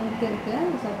வந்து பிங்க் இருக்குது.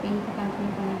 ஸோ பிங்க்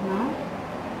கண்டினியூ பண்ணிக்கலாம்.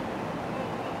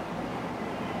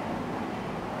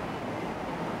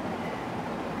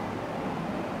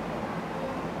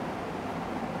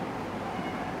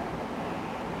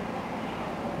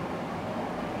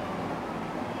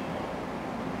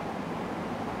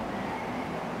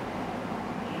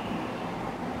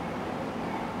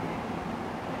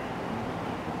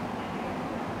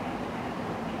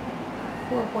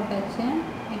 போட்டாச்சு.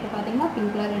 இப்போ பார்த்தீங்கன்னா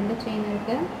பிங்க்கில் 2 செயின்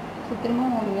இருக்குது. ஸோ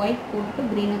திரும்பவும் ஒரு ஒயிட் போட்டு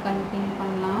க்ரீனை கண்டினியூ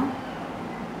பண்ணலாம்.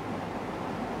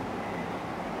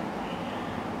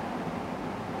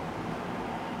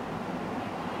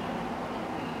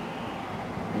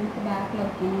 பிங்க் பேக்கில்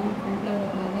வைக்கணும், ஃப்ரண்ட்டில்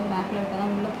விடக்கூடாது. பேக்கில் விட்டால்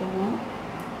தான் உள்ளே போகும்.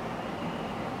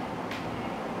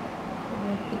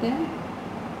 எடுத்துட்டு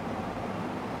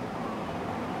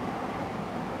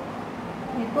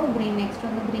இப்போ க்ரீன், நெக்ஸ்ட்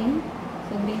வந்து க்ரீன்.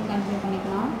 ஸோ க்ரீன் கண்டினியூ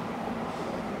பண்ணிக்கலாம்.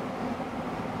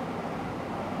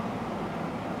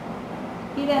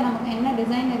 கீழே நமக்கு என்ன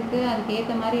டிசைன் இருக்குது அதுக்கு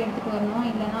ஏற்ற மாதிரி எடுத்துகிட்டு வரணும்.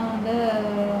 இல்லைனா வந்து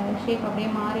ஷேப்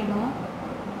அப்படியே மாறிடும்,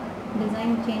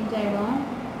 டிசைன் சேஞ்ச் ஆகிடும்.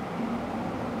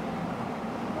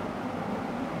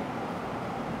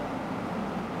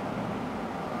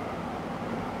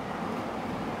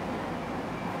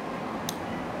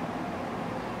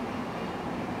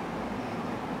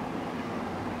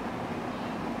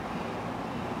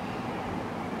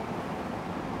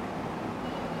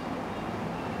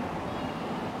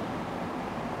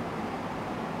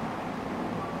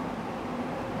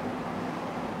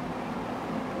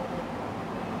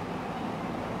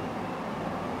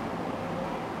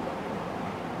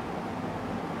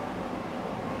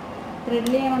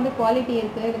 த்ரெட்லேயே வந்து குவாலிட்டி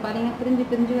இருக்குது. இது பார்த்தீங்கன்னா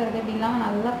பிரிஞ்சு வருது அப்படின்லாம்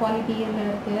நல்ல குவாலிட்டியில்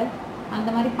இருக்குது. அந்த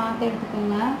மாதிரி பார்த்து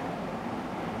எடுத்துக்கோங்க.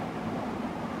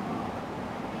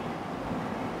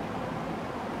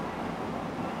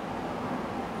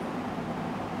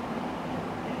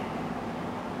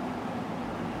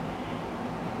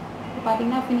 இப்போ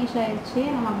பார்த்தீங்கன்னா ஃபினிஷ் ஆகிடுச்சு.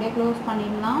 நம்ம அப்படியே க்ளோஸ்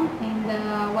பண்ணிடலாம். இந்த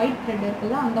ஒயிட் த்ரெட்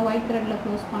இருக்குல்ல, அந்த ஒயிட் த்ரெட்டில்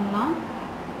க்ளோஸ் பண்ணலாம்.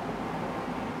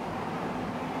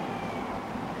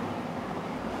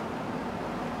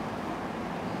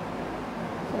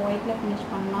 ஒயிட்டில் ஃபினிஷ்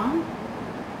பண்ணலாம்.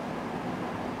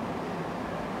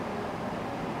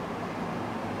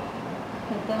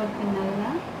 தேர்ட்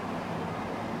பின்னலில்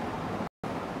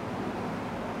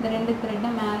இந்த 2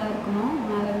 த்ரெட்டும் மேலே இருக்கணும்.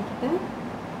 மேலே விட்டுட்டு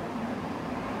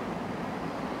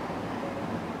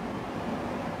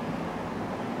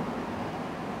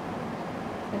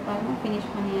பாருங்கள்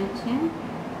ஃபினிஷ் பண்ணியாச்சு.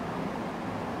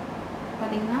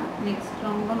 பார்த்தீங்கன்னா நெக்ஸ்ட்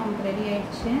ரவுண்டும் நமக்கு ரெடி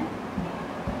ஆயிடுச்சு.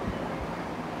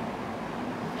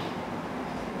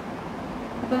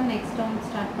 இப்போ நெக்ஸ்ட் ரவுண்ட்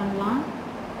ஸ்டார்ட் பண்ணலாம்.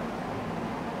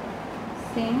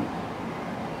 சேம்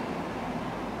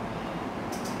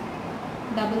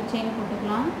டபுள் செயின்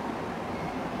போட்டுக்கலாம்.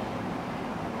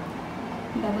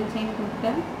 டபுள் செயின்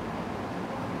போட்டு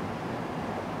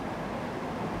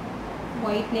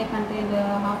ஒயிட்லேயே கண்டினியூ,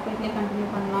 ஹாஃப் ஒயிட்லேயே கண்டினியூ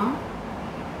பண்ணலாம்.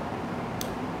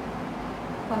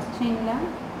 ஃபஸ்ட் செயினில்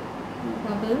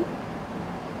டபுள்,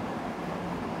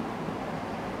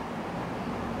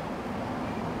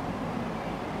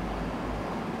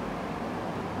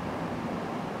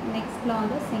 நெக்ஸ்ட்டில்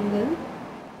வந்து சிங்கிள்.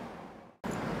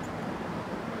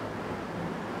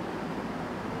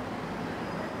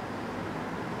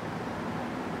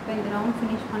 இப்போ இந்த ரவுண்ட்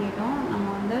ஃபினிஷ் பண்ணிட்டோம். நம்ம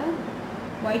வந்து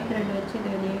ஒயிட் த்ரெட் வச்சு இதை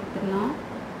வெளியே எடுத்துடலாம்.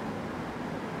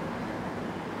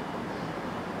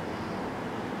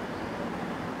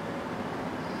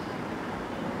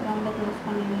 ரவுண்டை க்ளோஸ்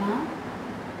பண்ணிடலாம்.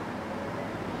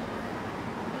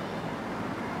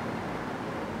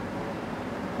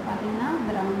 பார்த்தீங்கன்னா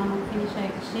இந்த ரவுண்ட் நமக்கு ஃபினிஷ்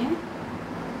ஆகிடுச்சு.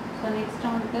 ஸோ நெக்ஸ்ட்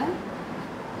ரவுண்டுக்கு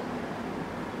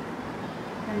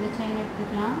 2 செயின்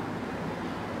எடுத்துக்கலாம்.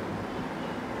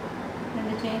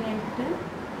 2 செயின் எடுத்துட்டு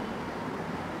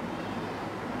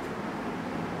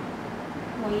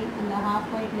ஒயிட், அந்த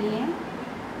ஹாஃப் ஒயிட்லேயே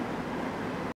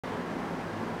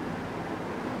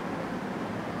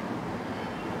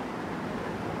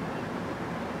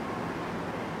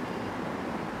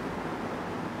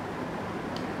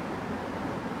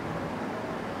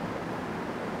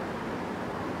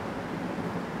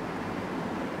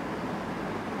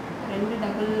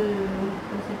டபுள்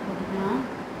crochet போட்டுக்கலாம்.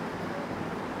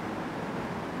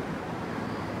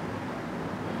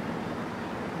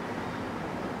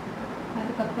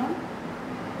 அதுக்கப்புறம்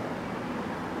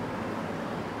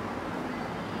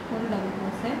ஒரு டபுள்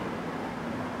crochet,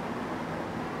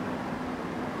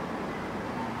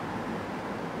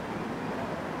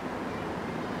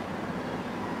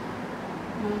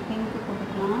 பிங்க்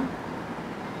போட்டுக்கலாம்.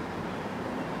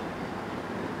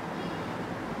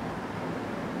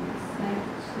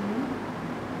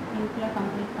 பிங்கில்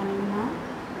கம்ப்ளீட் பண்ணிடலாம்.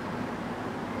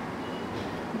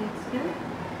 நெக்ஸ்ட்டு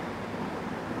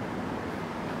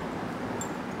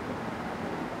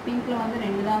பிங்கில் வந்து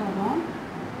 2 தான் வரும்.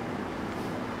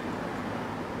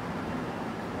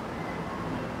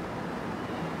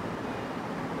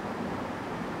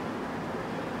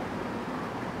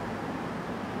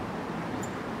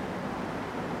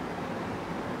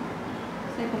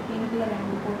 இப்போ பிங்கில்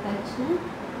 2 போட்டாச்சு.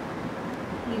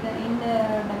 இந்த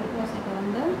டபுள் க்ரோஷெட்டை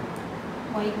வந்து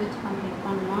ஒயிட் வச்சு கம்ப்ளீட்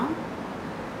பண்ணலாம்.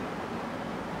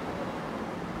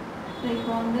 ஸோ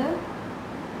இப்போ வந்து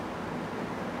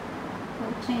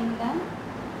ஒரு செயினில்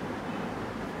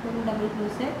ஒரு டபுள்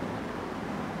க்ரோஷெட்,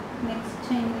 நெக்ஸ்ட்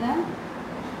செயினில்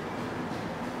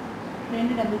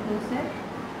 2 டபுள் க்ரோஷெட்,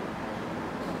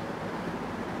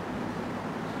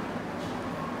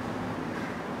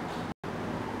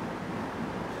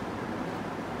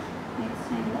 நெக்ஸ்ட்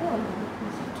செயினில் ஒரு டபுள்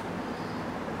க்ரோஷெட்.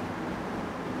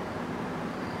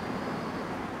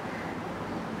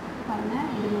 பாருங்கள்,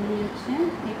 இது முடிஞ்சிருச்சு.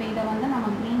 இப்போ இதை வந்து நம்ம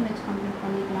க்ரீன் வச்சு கம்ப்ளீட்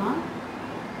பண்ணிக்கலாம்.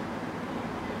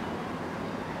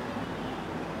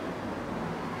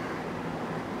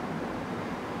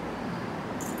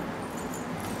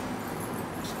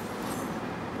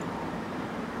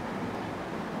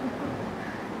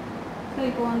 ஸோ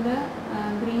இப்போ வந்து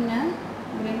க்ரீன்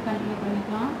கண்டினியூ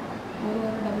பண்ணிக்கலாம். ஒரு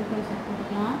டபுள் க்ரோஷெட்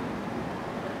போட்டுக்கலாம்.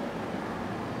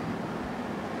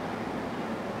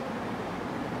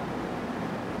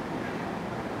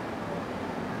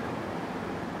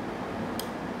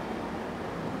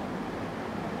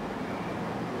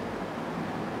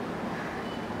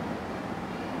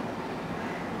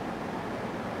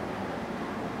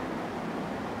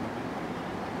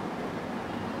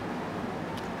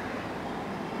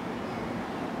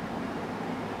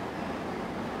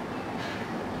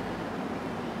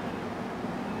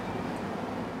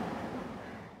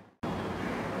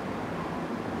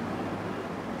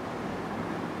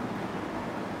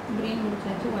 க்ரீன்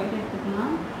முடிச்சாச்சு, ஒயிட்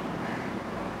எடுத்துக்கலாம்.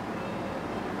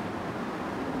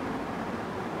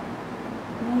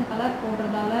 மூணு கலர்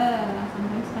போடுறதால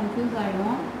சம்டைம்ஸ் கன்ஃபியூஸ்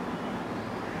ஆகிடும்.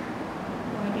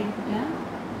 ஒயிட் எடுத்துட்டேன்.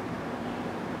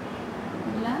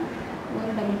 இதில்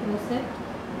ஒரு double crochet,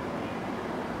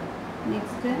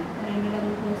 next 2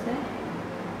 double crochet,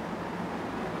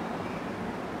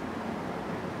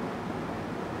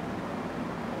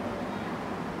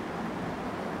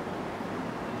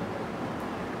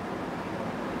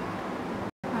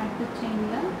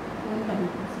 செயினில் ஒரு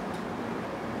டபுள் க்ரோஷெட்.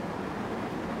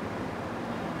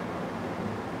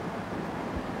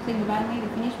 ஸோ இங்கே பாருங்கள், இது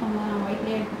ஃபினிஷ் பண்ணுவோம். நான்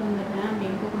ஒயிட்லேயே எடுத்துகிட்டு வந்துடுறேன். அப்படி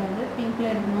எடுக்கக்கூடாது,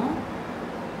 பிங்க்கில் எடுக்கணும்.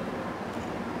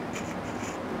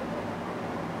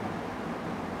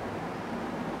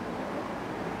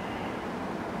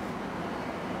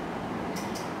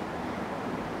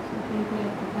 பிங்க்கில்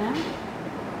எடுத்துட்டேன்.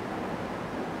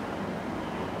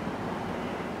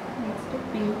 நெக்ஸ்ட்டு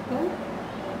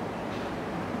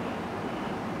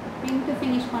பிங்க்கு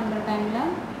ஃபினிஷ் பண்ணுற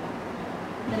டைமில்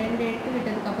இந்த 2 எடுத்து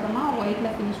விட்டதுக்கப்புறமா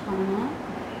ஒயிட்டில் ஃபினிஷ் பண்ணணும்.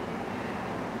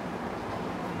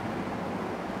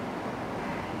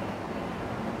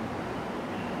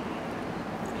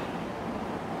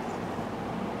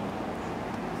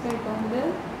 ஸோ இப்போ வந்து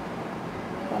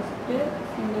first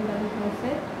single double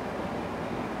crochet,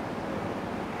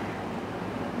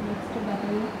 next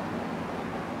double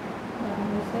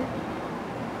crochet,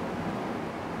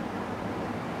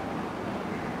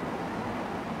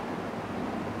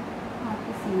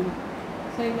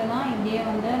 so இதில் தான் இப்படியே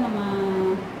வந்து நம்ம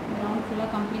ரவுண்ட் ஃபுல்லாக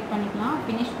கம்ப்ளீட் பண்ணிக்கலாம்.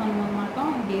 ஃபினிஷ் பண்ணும்போது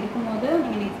மட்டும் இப்படி இருக்கும்போது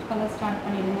நீங்கள் நெக்ஸ்ட் கலர் ஸ்டார்ட்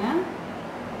பண்ணிவிடுங்க.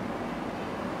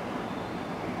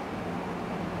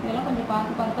 இதெல்லாம் கொஞ்சம்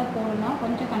பார்த்து போடணும்.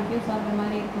 கொஞ்சம் கன்ஃபியூஸ் ஆகிற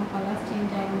மாதிரி இருக்கும் கலர்ஸ்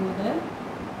சேஞ்ச் ஆகும்போது.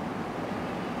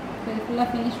 ஸோ இது ஃபுல்லாக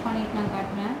ஃபினிஷ் பண்ணிவிட்டு நான்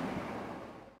காட்டுறேன்.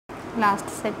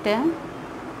 Last set.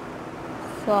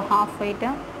 So half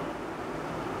white,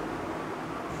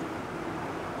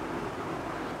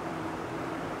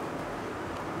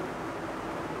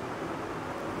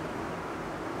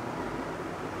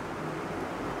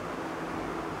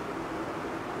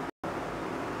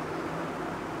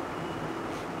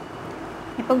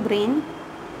 இப்போ க்ரீன்,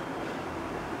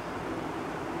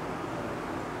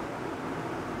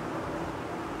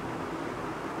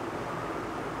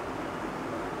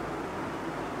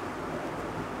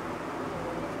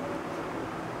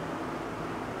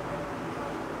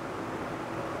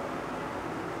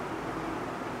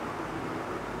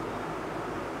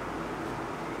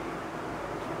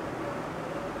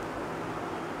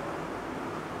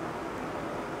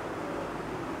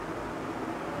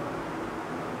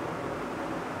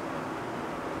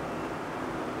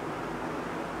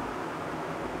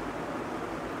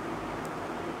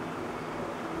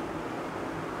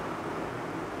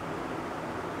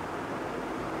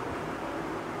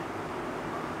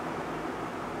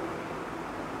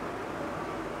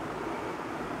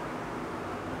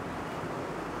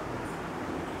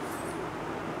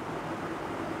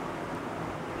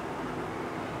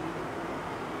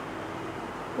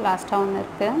 லாஸ்ட்டாக ஒன்று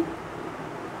இருக்குது.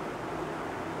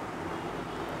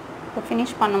 இப்போ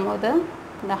ஃபினிஷ் பண்ணும்போது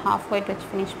இந்த ஹாஃப் ஒயிட் வச்சு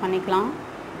ஃபினிஷ் பண்ணிக்கலாம்.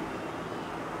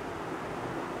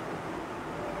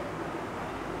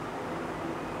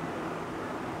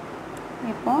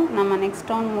 இப்போ நம்ம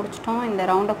நெக்ஸ்ட் ரவுண்ட் முடிச்சிட்டோம். இந்த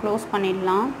ரவுண்டை க்ளோஸ்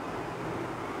பண்ணிடலாம்.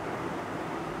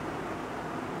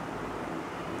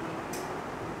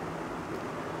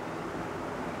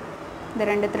 இந்த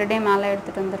 2 த்ரெட்டையும் மேலே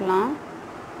எடுத்துகிட்டு வந்துடலாம்.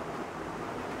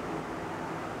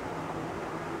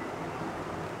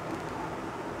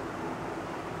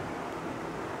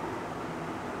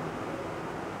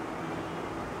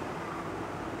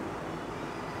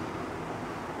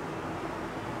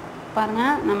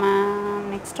 பாருங்கள், நம்ம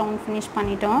நெக்ஸ்ட் ரவுண்ட் ஃபினிஷ்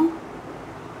பண்ணிட்டோம்.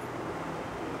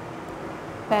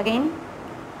 இப்போ அகைன்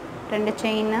 2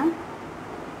 செயின்.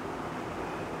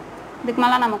 இதுக்கு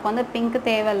மேலே நமக்கு வந்து பிங்க்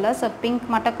தேவையில்லை. ஸோ பிங்க்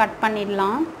மட்டும் கட்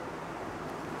பண்ணிடலாம்.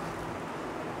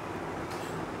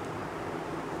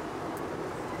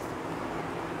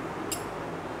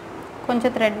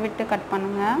 கொஞ்சம் த்ரெட் விட்டு கட்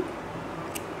பண்ணுங்கள்.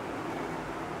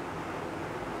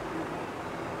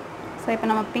 ஸோ இப்போ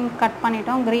நம்ம பிங்க் கட்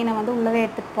பண்ணிட்டோம். க்ரீனை வந்து உள்ளவே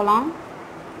எடுத்துகிட்டு போகலாம்.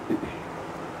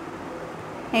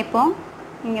 இப்போ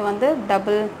இங்கே வந்து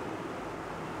டபுள்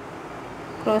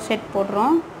க்ரோஷெட்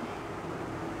போடுறோம்.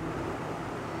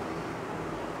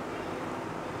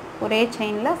 ஒரே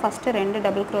செயினில் first 2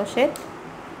 double crochet,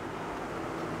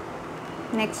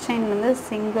 next chain வந்து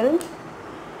சிங்கிள்,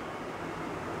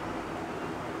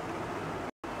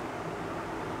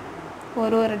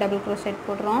 ஒரு டபுள் க்ரோஷெட்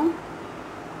போடுறோம்.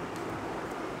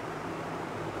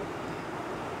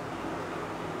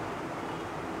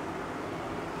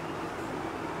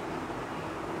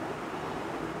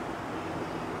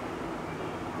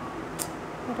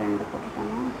 ரெண்டு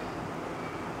போட்டுக்கணும்.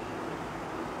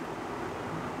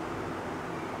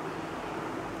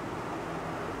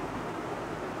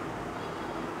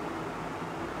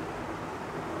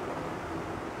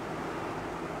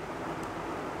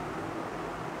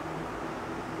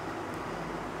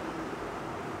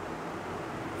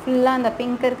 ஃபுல்லாக அந்த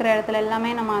பிங்க் இருக்கிற இடத்துல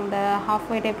எல்லாமே நம்ம அந்த ஹாஃப்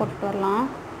ஒயிட்டே போட்டுட்டு வரலாம்.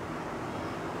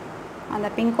 அந்த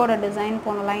பிங்கோட டிசைன்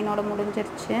போன லைனோட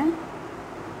முடிஞ்சிருச்சு.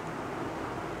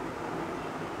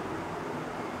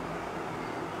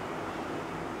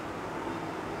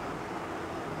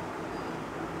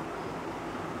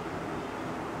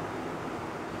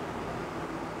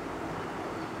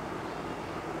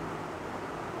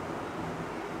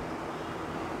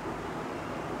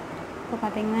 இப்போ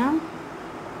பார்த்தீங்கன்னா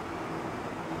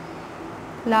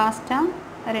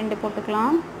லாஸ்ட்டாக 2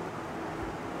 போட்டுக்கலாம்.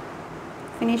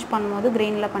 ஃபினிஷ் பண்ணும்போது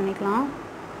க்ரீனில் பண்ணிக்கலாம்.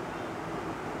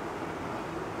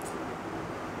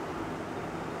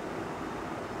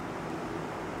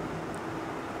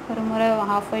 ஒரு முறை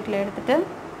ஹாஃப் ஒயிட்டில் எடுத்துகிட்டு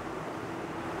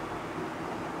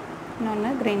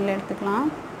இன்னொன்று க்ரீனில் எடுத்துக்கலாம்.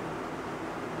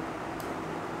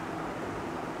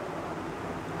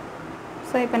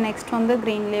 ஸோ இப்போ நெக்ஸ்ட் வந்து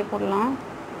க்ரீன்லேயே போடலாம்.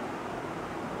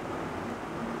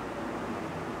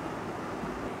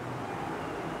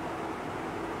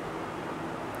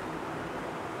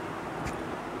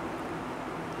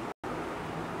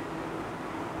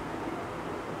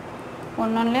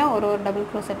 ஒன்றுலேயும் ஒரு டபுள்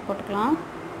க்ரோஷெட் போட்டுக்கலாம்.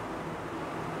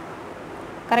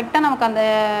 கரெக்டாக நமக்கு அந்த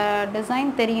டிசைன்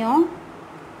தெரியும்.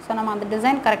 ஸோ நம்ம அந்த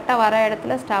டிசைன் கரெக்டாக வர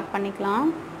இடத்துல ஸ்டாப் பண்ணிக்கலாம்.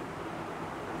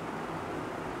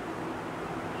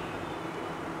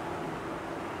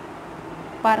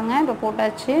 பாருங்கள், இப்போ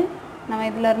போட்டாச்சு. நம்ம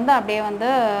இதிலேருந்து அப்படியே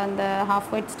வந்து அந்த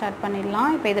ஹாஃப் ஒயிட் ஸ்டார்ட்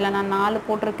பண்ணிடலாம். இப்போ இதில் நான் 4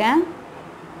 போட்டிருக்கேன்.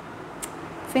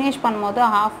 ஃபினிஷ் பண்ணும்போது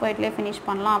ஹாஃப் ஒயிட்லேயே ஃபினிஷ்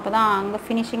பண்ணலாம். அப்போ தான் அங்கே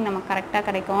ஃபினிஷிங் நமக்கு கரெக்டாக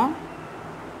கிடைக்கும்.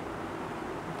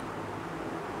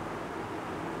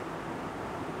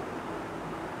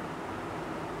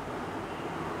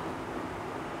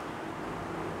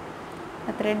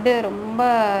 த்ரெட்டு ரொம்ப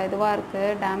இதுவாக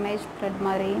இருக்குது, டேமேஜ் த்ரெட்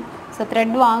மாதிரி. ஸோ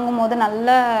த்ரெட் வாங்கும்போது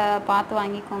நல்லா பார்த்து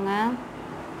வாங்கிக்கோங்க.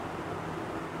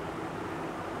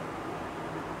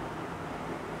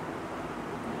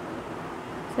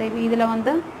 ஸோ இப்போ இதில்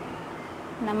வந்து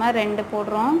நம்ம 2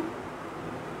 போடுறோம்.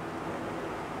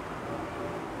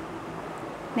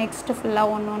 நெக்ஸ்ட்டு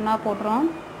ஃபுல்லாக ஒன்றா போடுறோம்.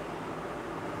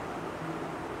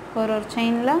 ஒரு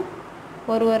செயினில்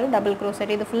ஒரு டபுள்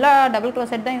க்ரோஷெட். இது ஃபுல்லாக டபுள்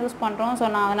க்ரோஷெட் தான் யூஸ் பண்ணுறோம். ஸோ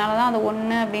நான் அதனால தான் அது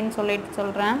 1 அப்படின்னு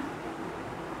சொல்கிறேன்.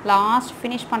 லாஸ்ட்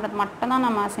ஃபினிஷ் பண்ணுறது மட்டும்தான்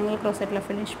நம்ம சிங்கிள் க்ரோஷெட்டில்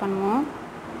ஃபினிஷ் பண்ணுவோம்.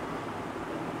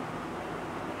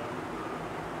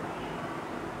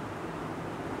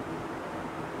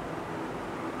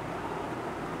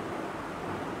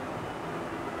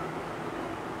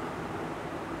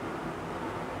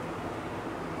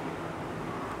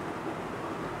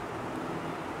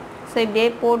 ஸோ இப்படியே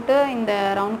போட்டு இந்த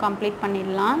ரவுண்ட் கம்ப்ளீட்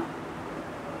பண்ணிடலாம்.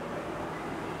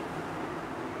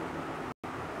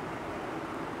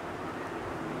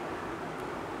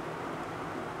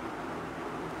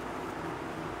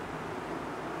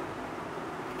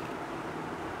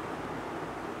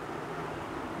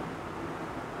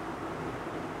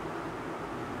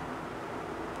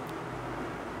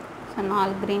 So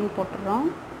 4 green போட்டுடுறோம்.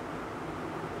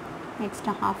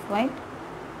 Next half white,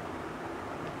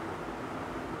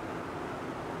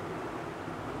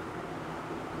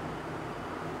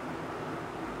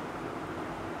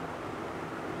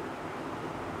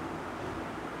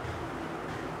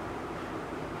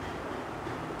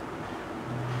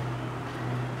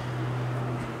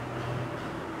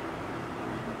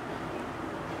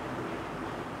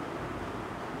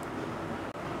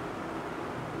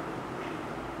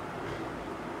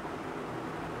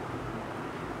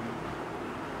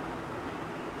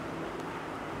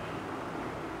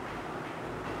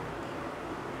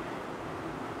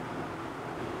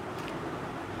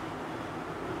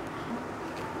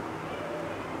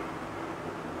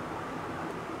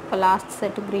 இப்போ லாஸ்ட்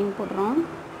செட்டு க்ரீன் போடுறோம்.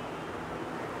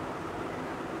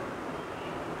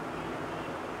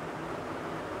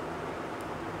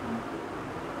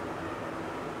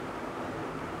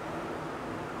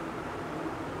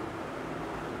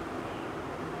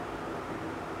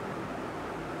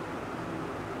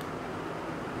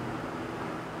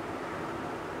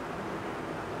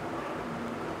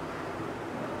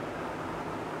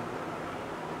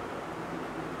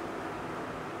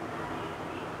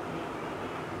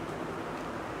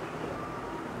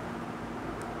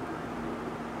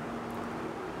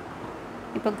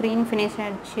 இப்போ க்ரீன் ஃபினிஷ்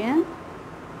ஆகிடுச்சு.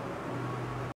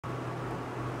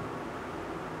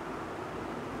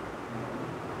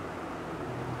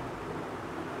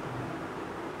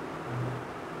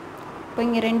 இப்போ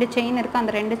இங்கே 2 செயின் இருக்குது.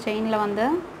 அந்த 2 செயினில் வந்து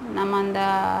நம்ம அந்த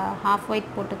ஹாஃப்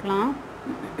ஒயிட் போட்டுக்கலாம்.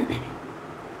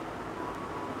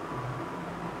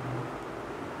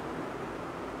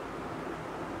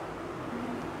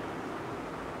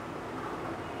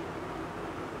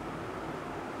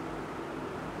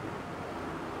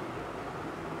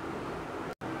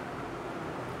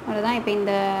 அவ்வளோதான். இப்போ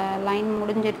இந்த லைன்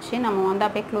முடிஞ்சிருச்சு. நம்ம வந்து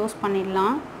அப்படியே க்ளோஸ்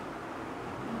பண்ணிடலாம்.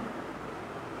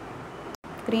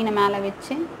 க்ரீனை மேலே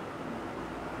வச்சு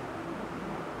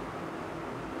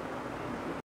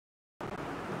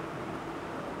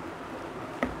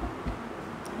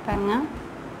பாருங்க.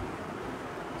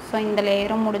 ஸோ இந்த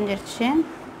லேயரும் முடிஞ்சிருச்சு.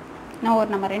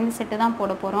 இன்னும் நம்ம 2 செட்டு தான்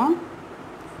போட போகிறோம்.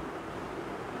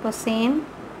 இப்போ சேம்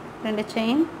 2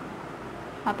 செயின்,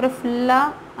 அப்புறம்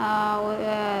ஃபுல்லாக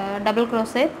டபுள்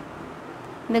க்ரோஷெட்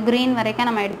இந்த க்ரீன் வரைக்கும்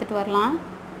நம்ம எடுத்துகிட்டு வரலாம்.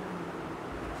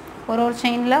 ஒரு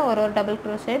செயினில் ஒரு டபுள்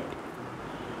க்ரோஷெட்.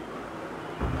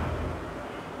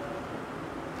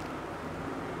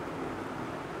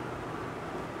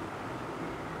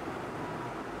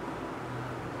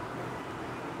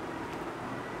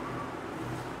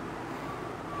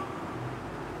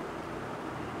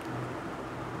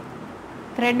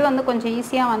 த்ரெட் வந்து கொஞ்சம்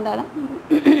ஈஸியாக வந்தாலும்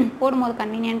போடும்போது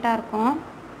கன்வீனியண்ட்டாக இருக்கும்.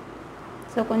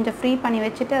 ஸோ கொஞ்சம் ஃப்ரீ பண்ணி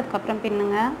வச்சுட்டு அதுக்கப்புறம்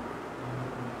பின்னுங்க.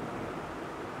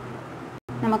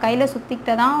 நம்ம கையில்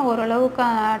சுற்றிக்கிட்ட தான் ஓரளவுக்கு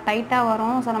டைட்டாக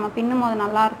வரும். ஸோ நம்ம பின்னும் போது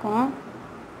நல்லாயிருக்கும்.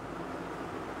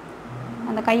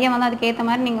 அந்த கையை வந்து அதுக்கேற்ற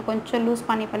மாதிரி நீங்கள் கொஞ்சம் லூஸ்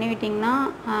பண்ணி விட்டிங்கன்னா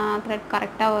த்ரெட்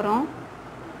கரெக்டாக வரும்.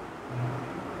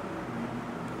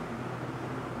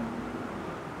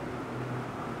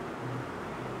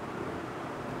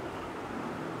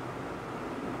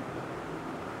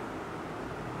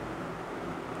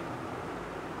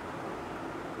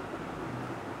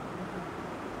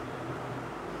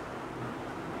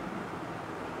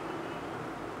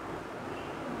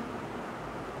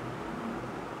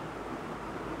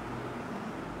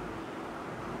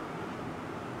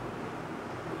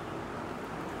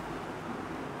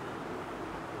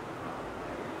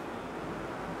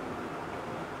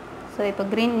 ஸோ இப்போ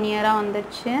க்ரீன் நியராக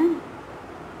வந்துடுச்சு.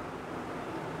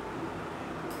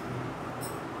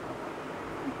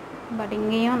 பட்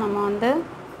இங்கேயும் நம்ம வந்து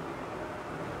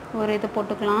ஒரு இது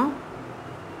போட்டுக்கலாம்.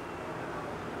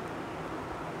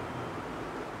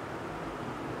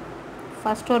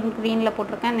 ஃபஸ்ட் ஒரு க்ரீனில்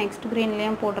போட்டிருக்கேன், நெக்ஸ்ட்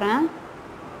க்ரீன்லேயும் போடுறேன்.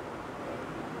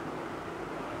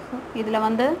 ஸோ இதில்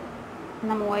வந்து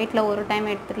நம்ம ஒயிட்டில் ஒரு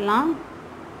டைம் எடுத்துடலாம்.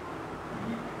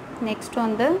 நெக்ஸ்ட்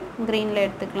வந்து க்ரீனில்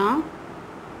எடுத்துக்கலாம்.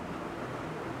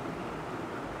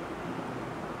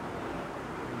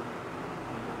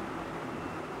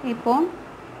 இப்போ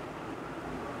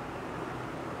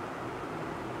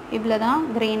இவ்வளோ தான்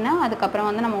க்ரீனு. அதுக்கப்புறம்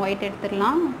வந்து நம்ம ஒயிட்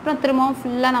எடுத்துடலாம். அப்புறம் திரும்பவும்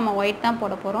ஃபுல்லாக நம்ம ஒயிட் தான்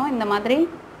போட போகிறோம். இந்த மாதிரி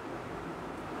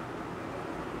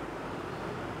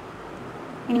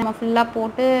நம்ம ஃபுல்லாக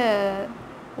போட்டு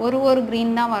ஒரு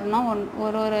க்ரீன் தான் வரணும்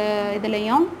ஒரு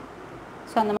இதுலேயும்.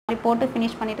 ஸோ அந்த மாதிரி போட்டு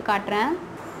ஃபினிஷ் பண்ணிவிட்டு காட்டுறேன்.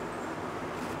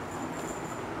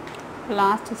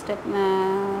 லாஸ்ட் ஸ்டெப்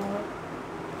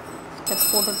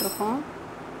போட்டுட்ருக்கோம்.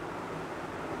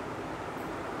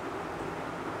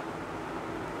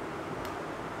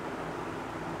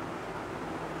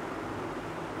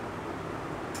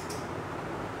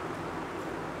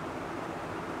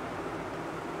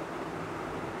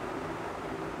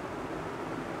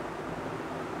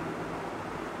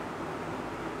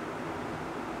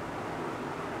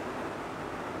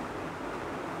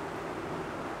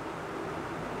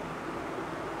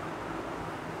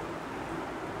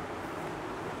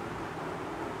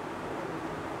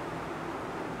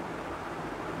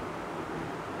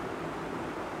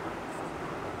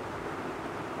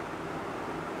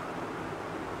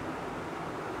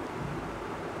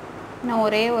 இன்னும்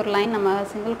ஒரே ஒரு லைன் நம்ம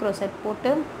சிங்கிள் crochet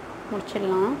போட்டு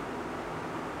முடிச்சிடலாம்.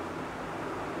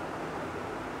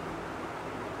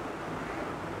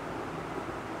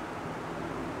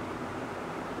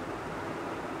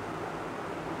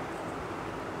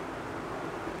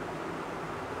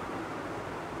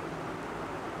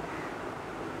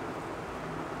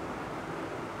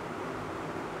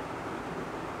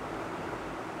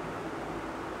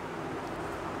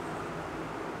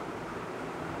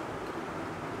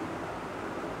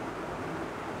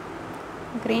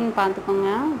 green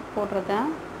பார்த்துக்கோங்க போடுறத.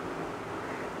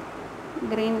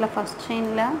 greenல first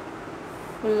chainல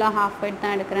ஃபுல்லா half weight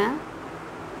தான் எடுக்கிறேன்.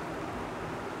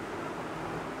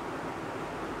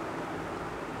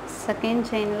 second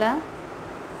chainல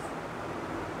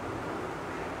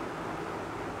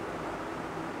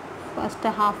first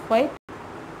half weight,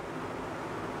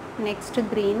 next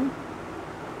green,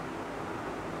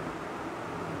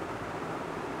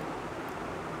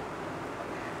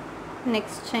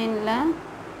 next chainல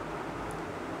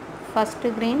first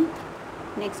green,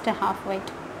 next half white.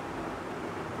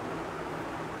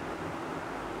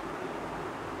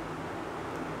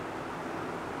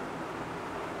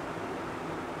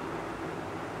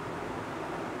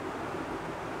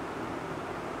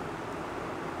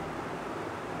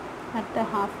 அடுத்த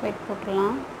half white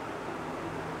போட்டுடலாம்.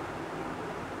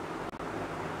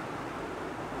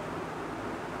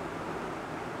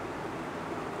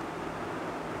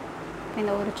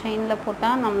 இந்த ஒரு செயின்ல போட்டா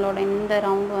நம்மளோட இந்த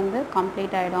ரவுண்ட் வந்து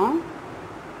கம்ப்ளீட் ஆயிடும்.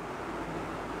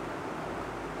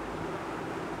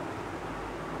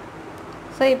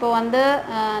 ஸோ இப்போ வந்து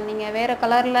நீங்க வேற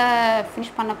கலர்ல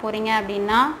ஃபினிஷ் பண்ண போறீங்க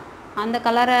அப்படின்னா அந்த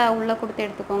கலரை உள்ள கொடுத்து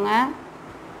எடுத்துக்கோங்க.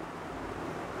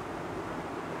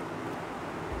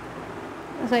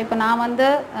 ஸோ இப்போ நான் வந்து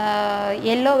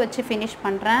எல்லோ வச்சு ஃபினிஷ்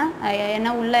பண்ணுறேன்.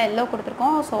 ஏன்னா உள்ள எல்லோ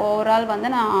கொடுத்துருக்கோம். ஸோ ஓவரால் வந்து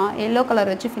நான் எல்லோ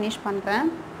கலர் வச்சு ஃபினிஷ் பண்ணுறேன்.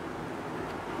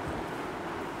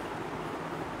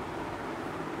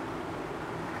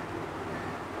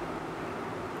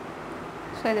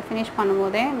 ஸோ இதை ஃபினிஷ்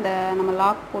பண்ணும்போதே இந்த நம்ம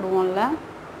லாக் போடுவோம்ல,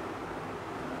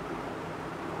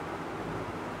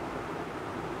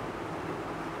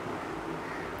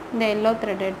 இந்த எல்லோ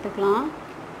த்ரெட் எடுத்துக்கலாம்.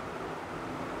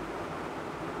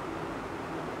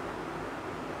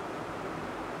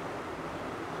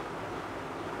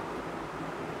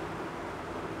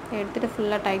 எடுத்துகிட்டு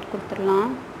ஃபுல்லாக டைட்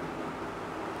கொடுத்துடலாம்.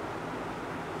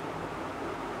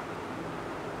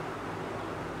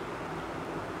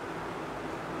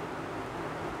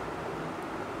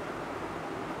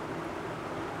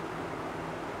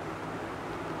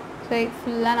 ஸோ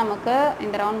ஃபுல்லாக நமக்கு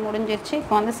இந்த ரவுண்ட் முடிஞ்சிருச்சு.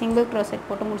 இப்போ வந்து சிங்கிள் crochet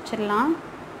போட்டு முடிச்சிடலாம்.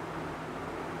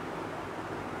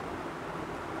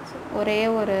 ஒரே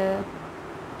ஒரு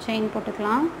செயின்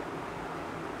போட்டுக்கலாம்.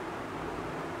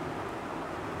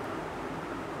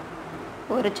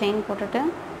 ஒரு செயின் போட்டுட்டு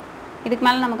இதுக்கு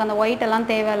மேலே நமக்கு அந்த ஒயிட் எல்லாம்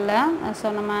தேவையில்லை. ஸோ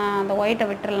நம்ம அந்த ஒயிட்டை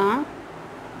விட்டுடலாம்.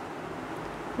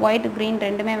 ஒயிட் க்ரீன்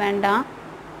ரெண்டுமே வேண்டாம்.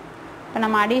 இப்போ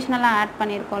நம்ம அடிஷ்னலாக ஆட்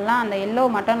பண்ணியிருக்கோம்ல, அந்த எல்லோ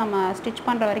மட்டும் நம்ம ஸ்டிச்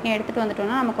பண்ணுற வரைக்கும் எடுத்துகிட்டு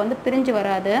வந்துட்டோம்னா நமக்கு வந்து பிரிஞ்சு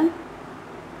வராது.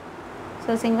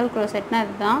 ஸோ சிங்கிள் crochetனா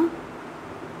இதுதான்.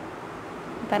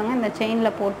 பாருங்கள், இந்த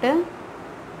செயினில் போட்டு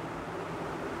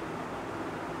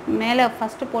மேலே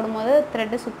ஃபஸ்ட்டு போடும்போது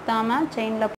த்ரெட்டு சுற்றாமல்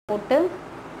செயினில் போட்டு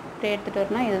இப்படி எடுத்துகிட்டு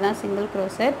வரணும். இதுதான் சிங்கிள்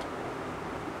crochet.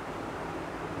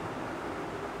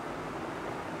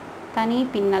 தனி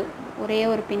பின்னல், ஒரே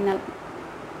ஒரு பின்னல்.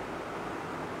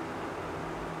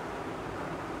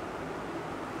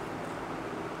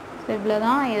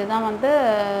 இவ்வளோதான். இதுதான் வந்து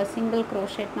சிங்கிள்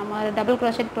crochet. நம்ம டபுள்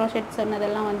crochet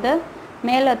சொன்னதெல்லாம் வந்து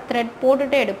மேலே த்ரெட்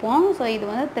போட்டுட்டு எடுப்போம். ஸோ இது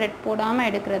வந்து த்ரெட் போடாமல்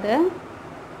எடுக்கிறது.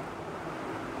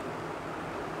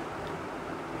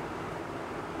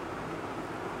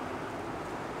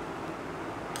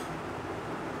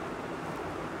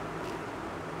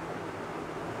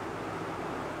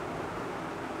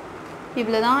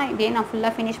 இவ்வளோதான். இதே நான்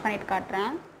ஃபுல்லாக ஃபினிஷ் பண்ணிட்டு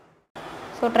காட்டுறேன்.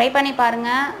 ஸோ ட்ரை பண்ணி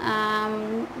பாருங்கள்.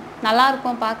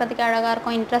 நல்லாயிருக்கும், பார்க்கறதுக்கு அழகாக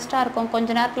இருக்கும், இன்ட்ரெஸ்ட்டாக இருக்கும்.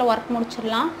 கொஞ்சம் நேரத்தில் ஒர்க்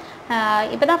முடிச்சிடலாம்.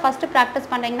 இப்போ தான் ஃபஸ்ட்டு ப்ராக்டிஸ்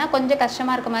பண்ணுறீங்கன்னா கொஞ்சம்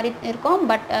கஷ்டமாக இருக்க மாதிரி இருக்கும்.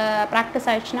 பட் ப்ராக்டிஸ்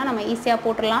ஆகிடுச்சுன்னா நம்ம ஈஸியாக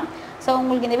போட்டுடலாம். ஸோ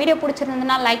உங்களுக்கு இந்த வீடியோ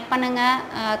பிடிச்சிருந்ததுன்னா லைக் பண்ணுங்கள்,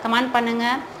 கமெண்ட்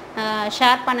பண்ணுங்கள்,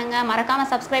 ஷேர் பண்ணுங்கள்,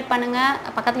 மறக்காமல் சப்ஸ்கிரைப் பண்ணுங்கள்,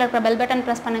 பக்கத்தில் இருக்கிற பெல் பட்டன்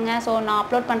ப்ரெஸ் பண்ணுங்கள். ஸோ நான்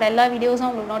அப்லோட் பண்ணுற எல்லா வீடியோஸும்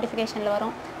உங்களுக்கு நோட்டிஃபிகேஷனில்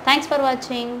வரும். தேங்க்ஸ் ஃபார்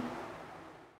வாட்சிங்.